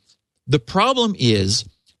 The problem is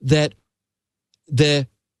that the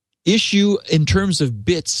issue in terms of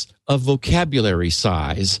bits of vocabulary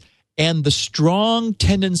size and the strong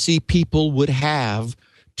tendency people would have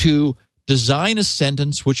to design a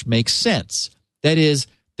sentence which makes sense. That is,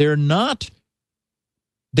 they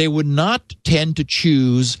would not tend to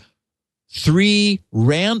choose 3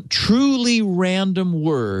 truly random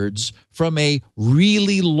words from a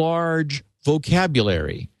really large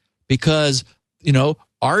vocabulary, because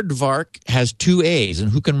aardvark has 2 A's,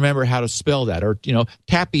 and who can remember how to spell that? Or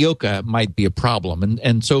tapioca might be a problem,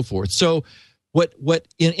 and so forth. So what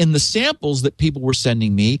in the samples that people were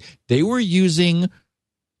sending me, they were using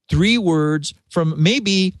 3 words from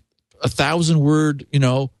maybe 1,000-word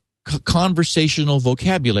conversational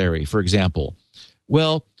vocabulary, for example.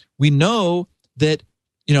 Well, we know that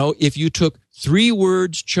if you took 3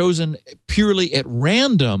 words chosen purely at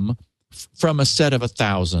random from a set of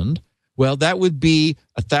 1,000, well, that would be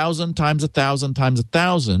 1,000 times 1,000 times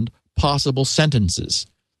 1,000 possible sentences.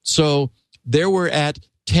 So there we're at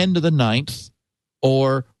 10 to the 9th,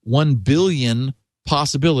 or 1 billion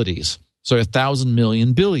possibilities. So 1,000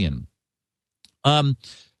 million billion.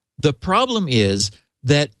 The problem is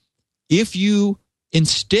that if you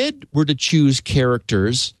instead were to choose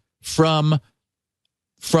characters from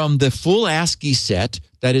the full ASCII set,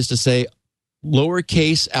 that is to say,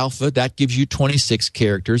 lowercase alpha, that gives you 26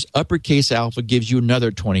 characters. Uppercase alpha gives you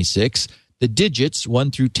another 26. The digits,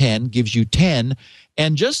 1 through 10, gives you 10.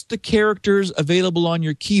 And just the characters available on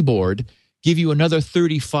your keyboard give you another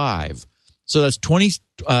 35. So that's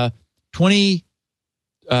 26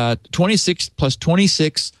 plus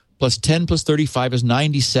 26 plus 10 plus 35 is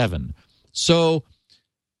 97. So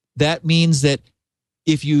that means that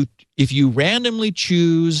if you randomly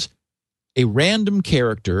choose a random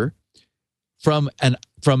character from an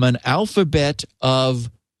alphabet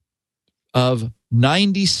of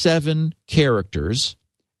 97 characters,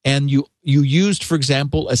 and you used, for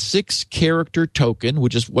example, a 6-character token,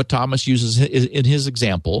 which is what Thomas uses in his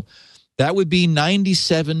example, that would be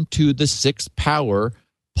 97 to the 6th power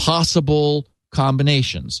possible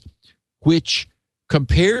combinations, which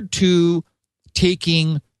compared to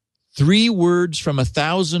taking 3 words from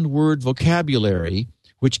 1,000-word vocabulary,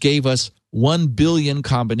 which gave us 1 billion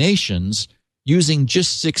combinations, using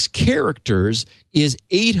just 6 characters is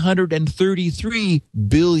 833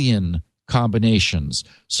 billion combinations.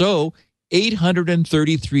 So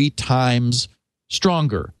 833 times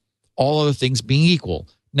stronger, all other things being equal.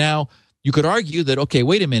 Now, you could argue that, okay,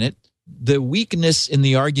 wait a minute, the weakness in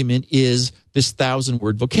the argument is this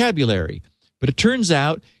 1,000-word vocabulary. But it turns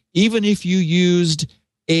out, even if you used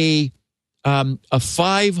a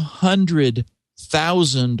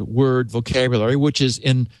 500,000-word vocabulary, which is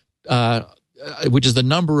the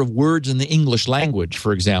number of words in the English language,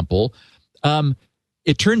 for example,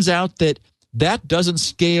 it turns out that doesn't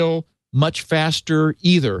scale much faster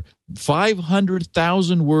either.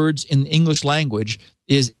 500,000 words in the English language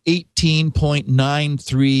is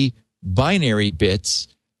 18.93 binary bits,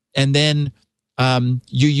 and then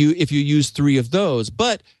if you use 3 of those.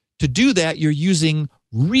 But to do that, you're using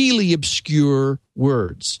really obscure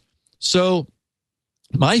words. So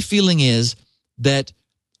my feeling is that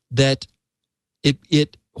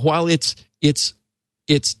while it's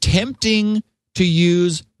tempting to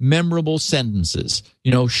use memorable sentences,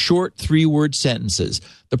 short 3-word sentences,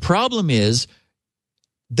 the problem is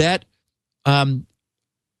that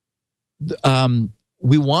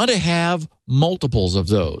we want to have multiples of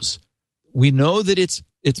those. We know that it's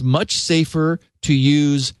much safer to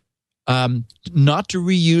use not to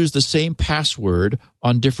reuse the same password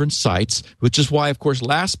on different sites, which is why, of course,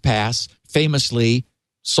 LastPass famously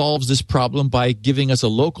solves this problem by giving us a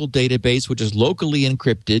local database which is locally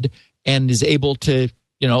encrypted and is able to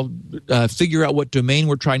figure out what domain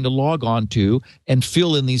we're trying to log on to and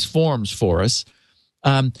fill in these forms for us.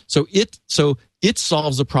 So it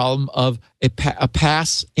solves the problem of a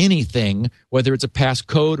pass anything, whether it's a pass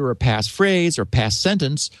code or a pass phrase or pass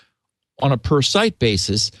sentence, on a per site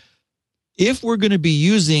basis. If we're going to be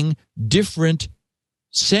using different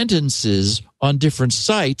sentences on different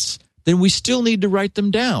sites, then we still need to write them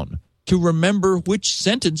down to remember which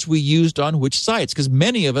sentence we used on which sites, because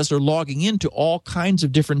many of us are logging into all kinds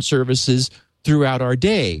of different services throughout our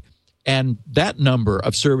day. And that number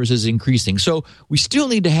of servers is increasing. So we still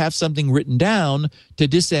need to have something written down to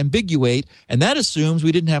disambiguate, and that assumes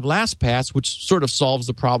we didn't have LastPass, which sort of solves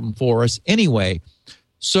the problem for us anyway.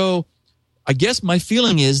 So I guess my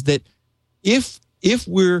feeling is that if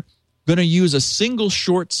we're going to use a single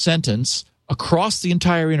short sentence across the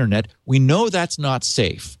entire internet, we know that's not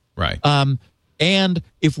safe. Right. And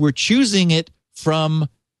if we're choosing it from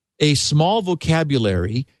a small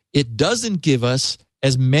vocabulary, it doesn't give us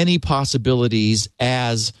as many possibilities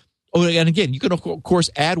as, and again, you can of course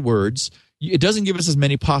add words. It doesn't give us as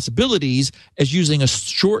many possibilities as using a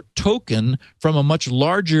short token from a much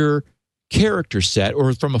larger character set,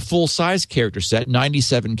 or from a full-size character set.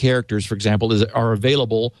 97 characters, for example, are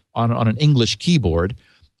available on an English keyboard,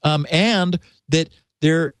 and that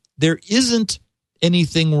there isn't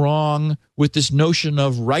anything wrong with this notion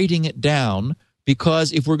of writing it down,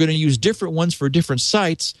 because if we're going to use different ones for different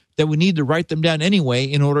sites, then we need to write them down anyway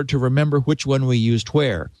in order to remember which one we used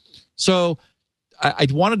where. So I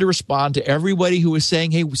wanted to respond to everybody who was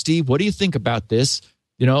saying, hey, Steve, what do you think about this?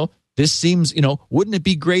 This seems, wouldn't it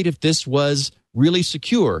be great if this was really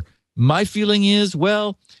secure? My feeling is,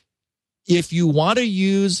 well, if you want to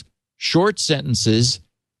use short sentences,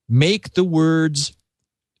 make the words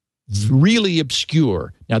really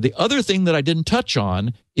obscure. Now, the other thing that I didn't touch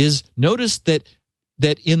on is, notice that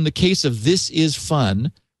in the case of "this is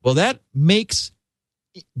fun," well, that makes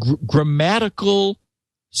grammatical,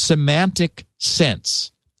 semantic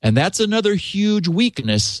sense. And that's another huge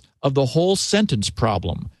weakness of the whole sentence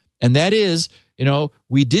problem. And that is,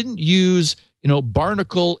 we didn't use,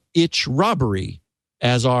 barnacle itch robbery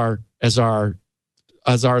as our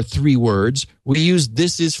three words. We used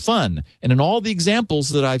 "this is fun." And in all the examples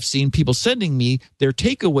that I've seen people sending me, their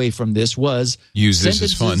takeaway from this was, use "this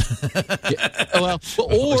is fun."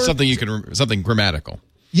 or something grammatical.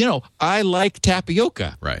 I like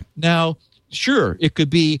tapioca. Right. Now, sure, it could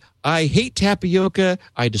be, I hate tapioca,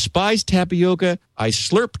 I despise tapioca, I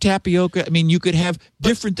slurp tapioca. I mean, you could have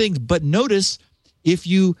different things. But notice, if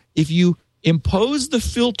you impose the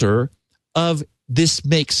filter of "this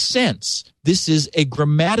makes sense," this is a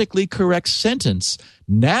grammatically correct sentence,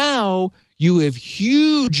 now you have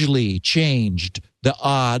hugely changed the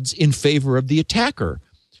odds in favor of the attacker,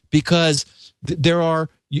 because there are,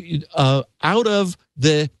 out of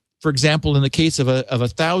the, for example, in the case of a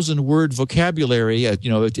 1,000-word vocabulary,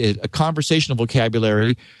 a conversational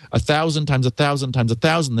vocabulary, 1,000 times 1,000 times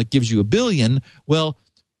 1,000, that gives you 1 billion. Well,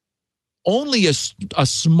 only a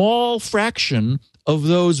small fraction of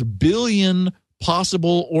those billion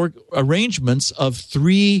possible arrangements of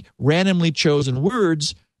 3 randomly chosen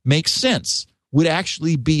words makes sense, would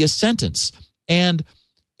actually be a sentence. And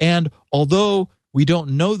although we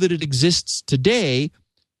don't know that it exists today,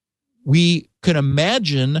 we can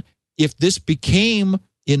imagine, if this became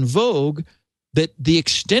in vogue, that the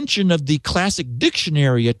extension of the classic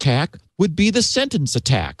dictionary attack would be the sentence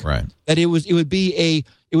attack. Right. That it would be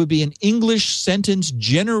an English sentence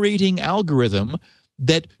generating algorithm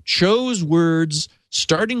that chose words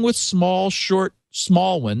starting with small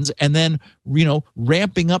ones and then,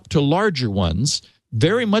 ramping up to larger ones,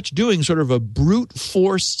 very much doing sort of a brute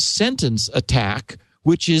force sentence attack,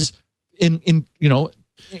 which is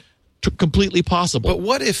completely possible. But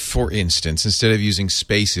what if, for instance, instead of using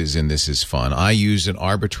spaces in "this is fun," I used an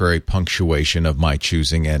arbitrary punctuation of my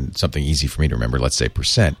choosing and something easy for me to remember, let's say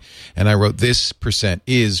 %, and I wrote "this %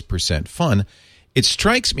 is %fun." It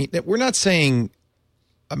strikes me that we're not saying,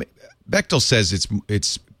 Bechtel says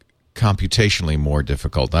it's computationally more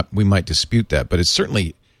difficult. We might dispute that, but it's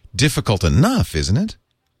certainly difficult enough, isn't it?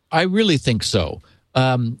 I really think so.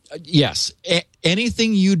 Yes.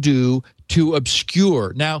 Anything you do to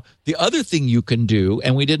obscure. Now, the other thing you can do,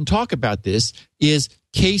 and we didn't talk about this, is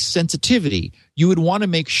case sensitivity. You would want to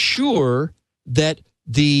make sure that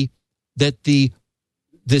the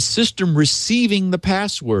system receiving the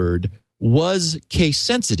password was case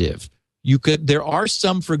sensitive. There are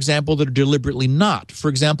some, for example, that are deliberately not. For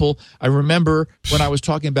example, I remember when I was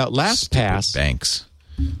talking about LastPass. Stupid banks.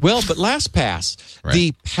 Well, but LastPass, right.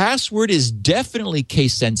 The password is definitely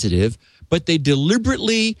case sensitive, but they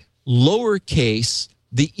deliberately lowercase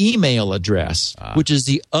the email address, which is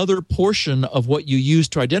the other portion of what you use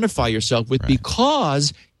to identify yourself with, right,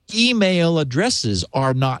 because email addresses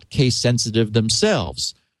are not case sensitive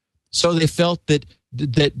themselves. So they felt that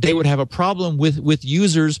they would have a problem with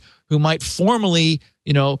users who might formally,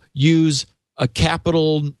 use a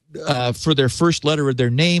capital for their first letter of their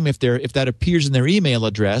name if that appears in their email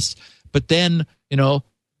address, but then,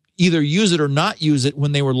 either use it or not use it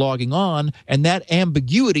when they were logging on. And that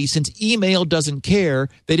ambiguity, since email doesn't care,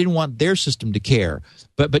 they didn't want their system to care.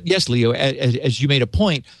 But yes, Leo, as you made a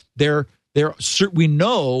point, we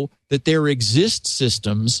know that there exist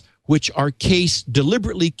systems which are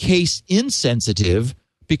deliberately case insensitive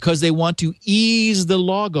because they want to ease the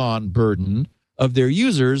logon burden of their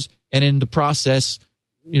users and in the process,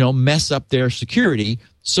 mess up their security.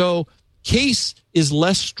 So case is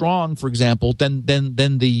less strong, for example, than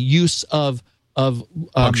the use of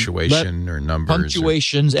punctuation or numbers,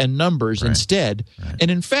 punctuations and numbers instead. Right.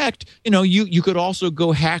 And in fact, you could also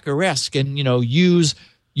go hackeresque and use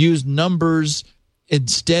numbers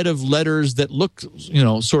instead of letters that look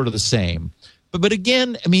sort of the same. But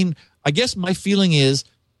again, I mean, I guess my feeling is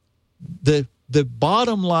the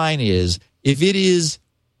bottom line is if it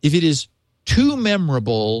is too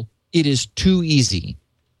memorable, it is too easy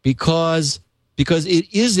because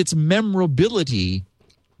it is its memorability.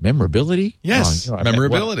 Memorability? Yes,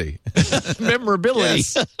 memorability. Memorability.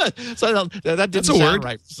 Yes. So that didn't sound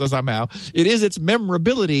right somehow. It is its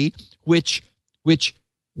memorability which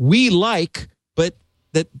we like, but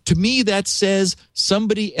that to me that says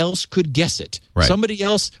somebody else could guess it. Right. Somebody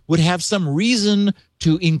else would have some reason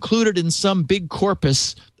to include it in some big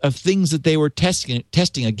corpus of things that they were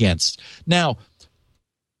testing against. Now,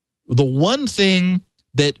 the one thing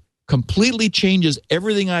that completely changes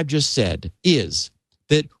everything I've just said is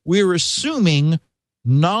that we're assuming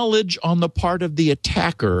knowledge on the part of the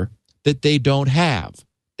attacker that they don't have.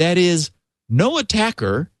 That is, no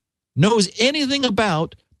attacker knows anything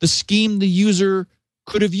about the scheme the user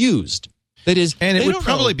could have used. That is, and it would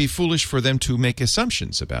probably be foolish for them to make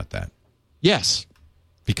assumptions about that. Yes,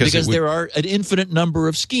 because there are an infinite number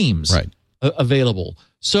of schemes available.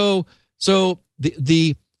 So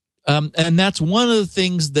the and that's one of the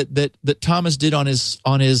things that Thomas did on his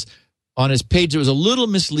page. It was a little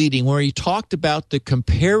misleading, where he talked about the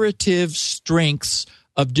comparative strengths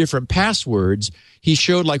of different passwords. He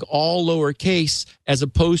showed like all lowercase as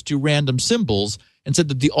opposed to random symbols, and said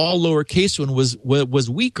that the all lowercase one was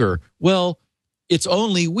weaker. Well, it's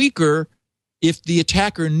only weaker if the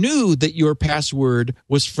attacker knew that your password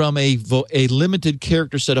was from a limited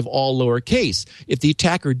character set of all lowercase. If the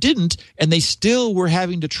attacker didn't, and they still were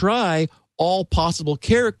having to try all possible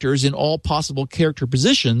characters in all possible character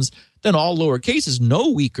positions, then all lowercase is no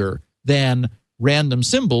weaker than random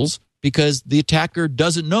symbols because the attacker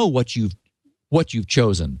doesn't know what you've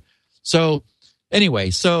chosen. So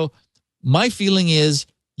anyway, my feeling is,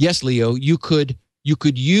 yes, Leo, you could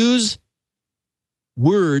use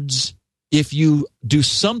words if you do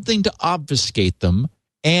something to obfuscate them,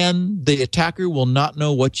 and the attacker will not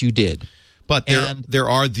know what you did. But there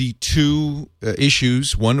are the two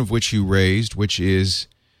issues, one of which you raised, which is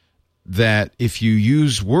that if you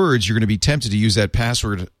use words, you're going to be tempted to use that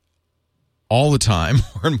password all the time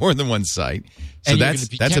or on more than one site. So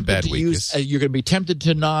that's a bad weakness. You're going to be tempted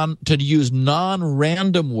to use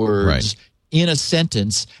non-random words in a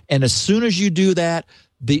sentence, and as soon as you do that,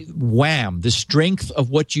 the strength of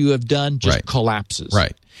what you have done just collapses.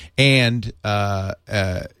 Right. And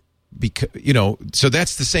because so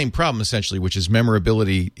that's the same problem essentially, which is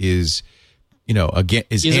memorability is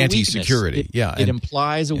anti-security. It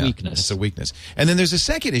implies a weakness. It's a weakness. And then there's a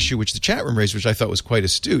second issue which the chat room raised, which I thought was quite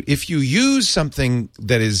astute. If you use something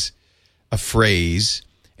that is a phrase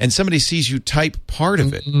and somebody sees you type part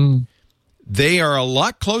of it, they are a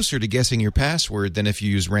lot closer to guessing your password than if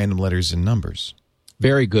you use random letters and numbers.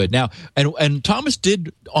 Very good. Now, and Thomas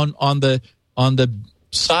did on the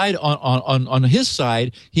side on his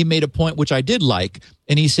side, he made a point which I did like,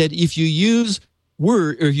 and he said if you use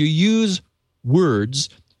words,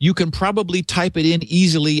 you can probably type it in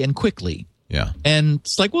easily and quickly. Yeah. And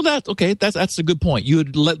it's like, well, that's a good point. You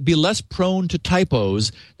would be less prone to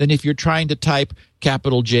typos than if you're trying to type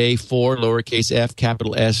capital J 4 lowercase f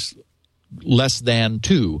capital S less than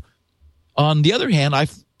 2. On the other hand,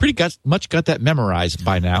 I've much got that memorized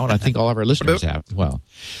by now, and I think all of our listeners have. Well,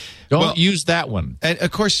 don't use that one. And of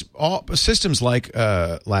course, all systems like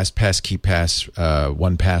LastPass, KeePass,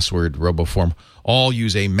 1Password, RoboForm all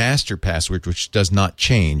use a master password which does not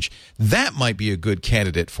change. That might be a good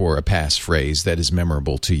candidate for a passphrase that is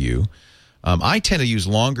memorable to you. I tend to use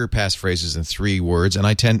longer passphrases than 3 words, and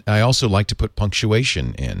I also like to put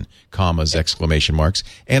punctuation in, commas, exclamation marks,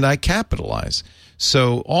 and I capitalize.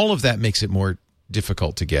 So all of that makes it more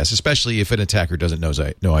difficult to guess, especially if an attacker doesn't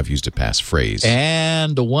know I've used a passphrase.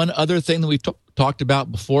 And the one other thing that we've talked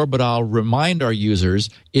about before, but I'll remind our users,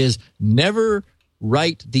 is never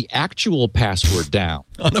write the actual password down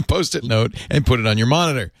on a Post-it note and put it on your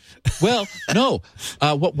monitor. Well, no.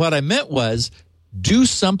 What I meant was do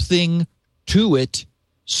something to it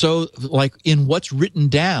so like in what's written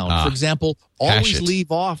down. For example, always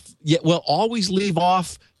leave off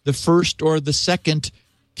the first or the second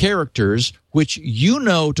characters, which you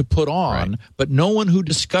know to put on, but no one who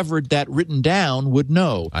discovered that written down would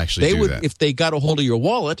know. Actually, they would that. If they got a hold of your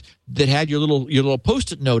wallet that had your little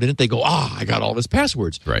Post-it note in it. They go, I got all of his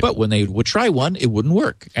passwords. Right. But when they would try one, it wouldn't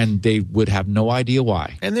work, and they would have no idea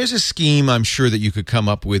why. And there's a scheme I'm sure that you could come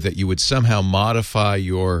up with that you would somehow modify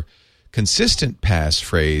your consistent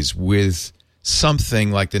passphrase with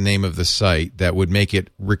something like the name of the site that would make it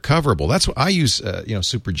recoverable. That's what I use,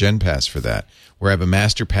 Super Gen Pass for that, where I have a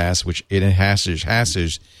master pass, which it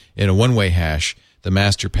hashes in a one-way hash the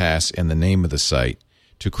master pass and the name of the site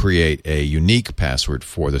to create a unique password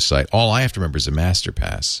for the site. All I have to remember is a master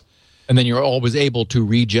pass. And then you're always able to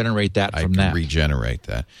regenerate that from that. I can regenerate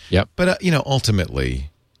that. Yep. But,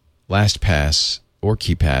 ultimately, LastPass or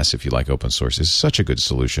KeePass, if you like open source, is such a good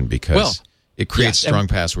solution because it creates strong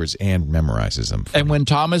passwords and memorizes them. And when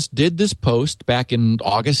Thomas did this post back in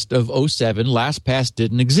August of 2007, LastPass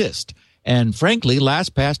didn't exist. And frankly,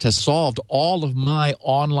 LastPass has solved all of my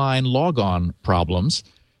online logon problems.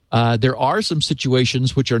 There are some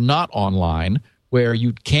situations which are not online where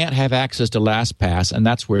you can't have access to LastPass, and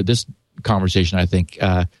that's where this conversation, I think,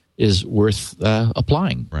 is worth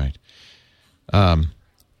applying. Right.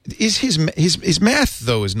 Is his math,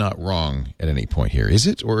 though, is not wrong at any point here, is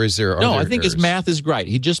it? Or is there? No, I think his math is right.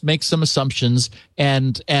 He just makes some assumptions,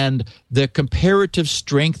 and the comparative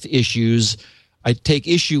strength issues I take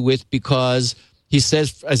issue with because he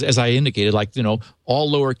says, as I indicated,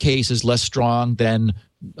 all lowercase is less strong than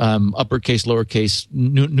uppercase, lowercase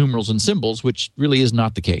numerals and symbols, which really is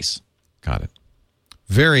not the case. Got it.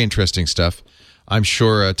 Very interesting stuff. I'm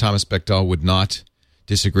sure Thomas Bechtel would not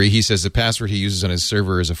disagree. He says the password he uses on his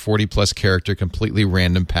server is a 40-plus character, completely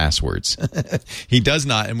random passwords. He does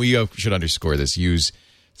not, and we should underscore this, use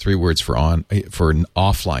 3 words for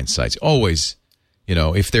offline sites. Always,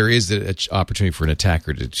 if there is an opportunity for an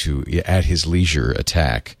attacker to at his leisure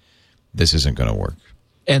attack, this isn't going to work.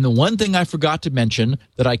 And the one thing I forgot to mention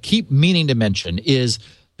that I keep meaning to mention is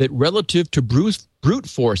that relative to brute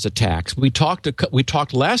force attacks, we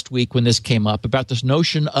talked last week when this came up about this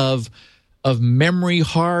notion of memory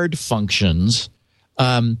hard functions.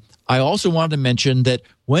 I also wanted to mention that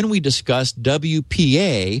when we discussed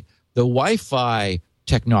WPA, the Wi-Fi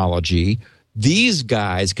technology, these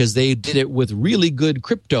guys, because they did it with really good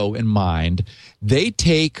crypto in mind, they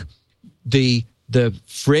take the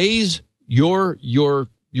phrase your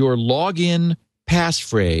login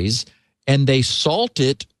passphrase and they salt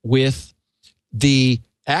it with the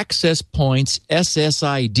access points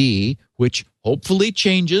SSID, which hopefully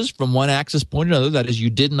changes from one access point to another. That is, you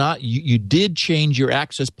did change your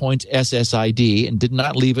access points SSID and did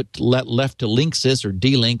not leave it left to Linksys or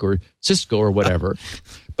D-Link or Cisco or whatever.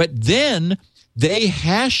 But then they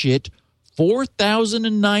hash it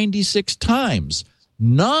 4,096 times,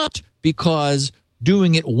 not because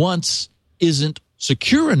doing it once isn't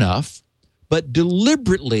secure enough, but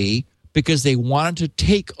deliberately because they wanted to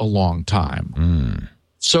take a long time.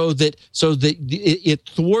 So that it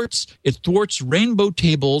thwarts rainbow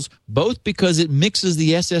tables, both because it mixes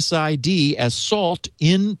the SSID as salt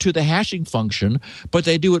into the hashing function, but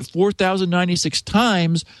they do it 4,096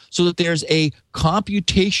 times so that there's a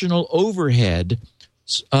computational overhead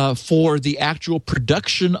for the actual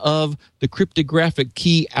production of the cryptographic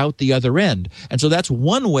key out the other end. And so that's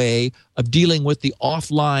one way of dealing with the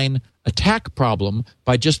offline attack problem,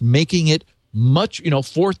 by just making it much,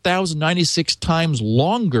 4,096 times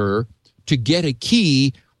longer to get a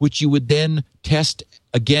key, which you would then test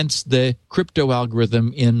against the crypto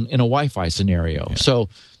algorithm in a Wi-Fi scenario. Yeah. So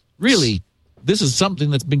really, this is something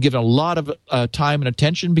that's been given a lot of time and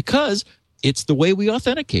attention because it's the way we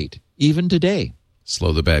authenticate, even today.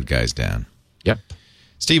 Slow the bad guys down. Yep.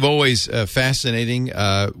 Steve, always fascinating.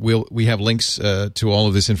 We have links to all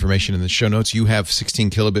of this information in the show notes. You have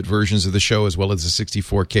 16 kilobit versions of the show as well as the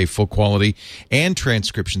 64K full quality and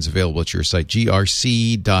transcriptions available at your site,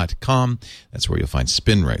 grc.com. That's where you'll find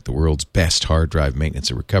SpinRite, the world's best hard drive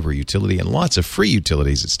maintenance and recovery utility, and lots of free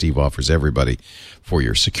utilities that Steve offers everybody for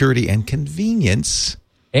your security and convenience.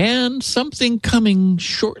 And something coming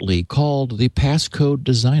shortly called the Passcode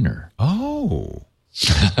Designer. Oh.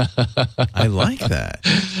 I like that.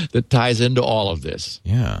 That ties into all of this.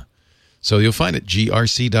 Yeah. So you'll find it at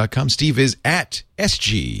grc.com. Steve is at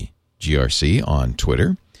SGGRC on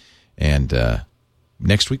Twitter. And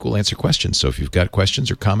next week we'll answer questions. So if you've got questions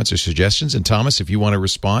or comments or suggestions, and Thomas, if you want to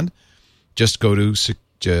respond, just go to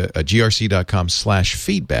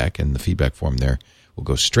grc.com/feedback, and the feedback form there will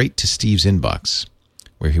go straight to Steve's inbox,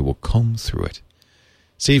 where he will comb through it.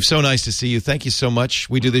 Steve, so nice to see you. Thank you so much.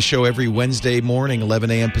 We do this show every Wednesday morning,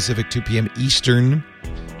 11 a.m. Pacific, 2 p.m. Eastern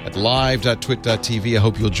at live.twit.tv. I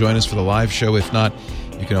hope you'll join us for the live show. If not,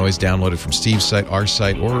 you can always download it from Steve's site, our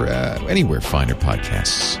site, or anywhere finer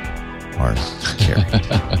podcasts are carried.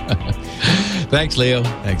 Thanks, Leo.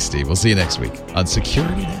 Thanks, Steve. We'll see you next week on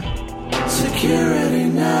Security Now. Security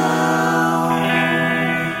Now.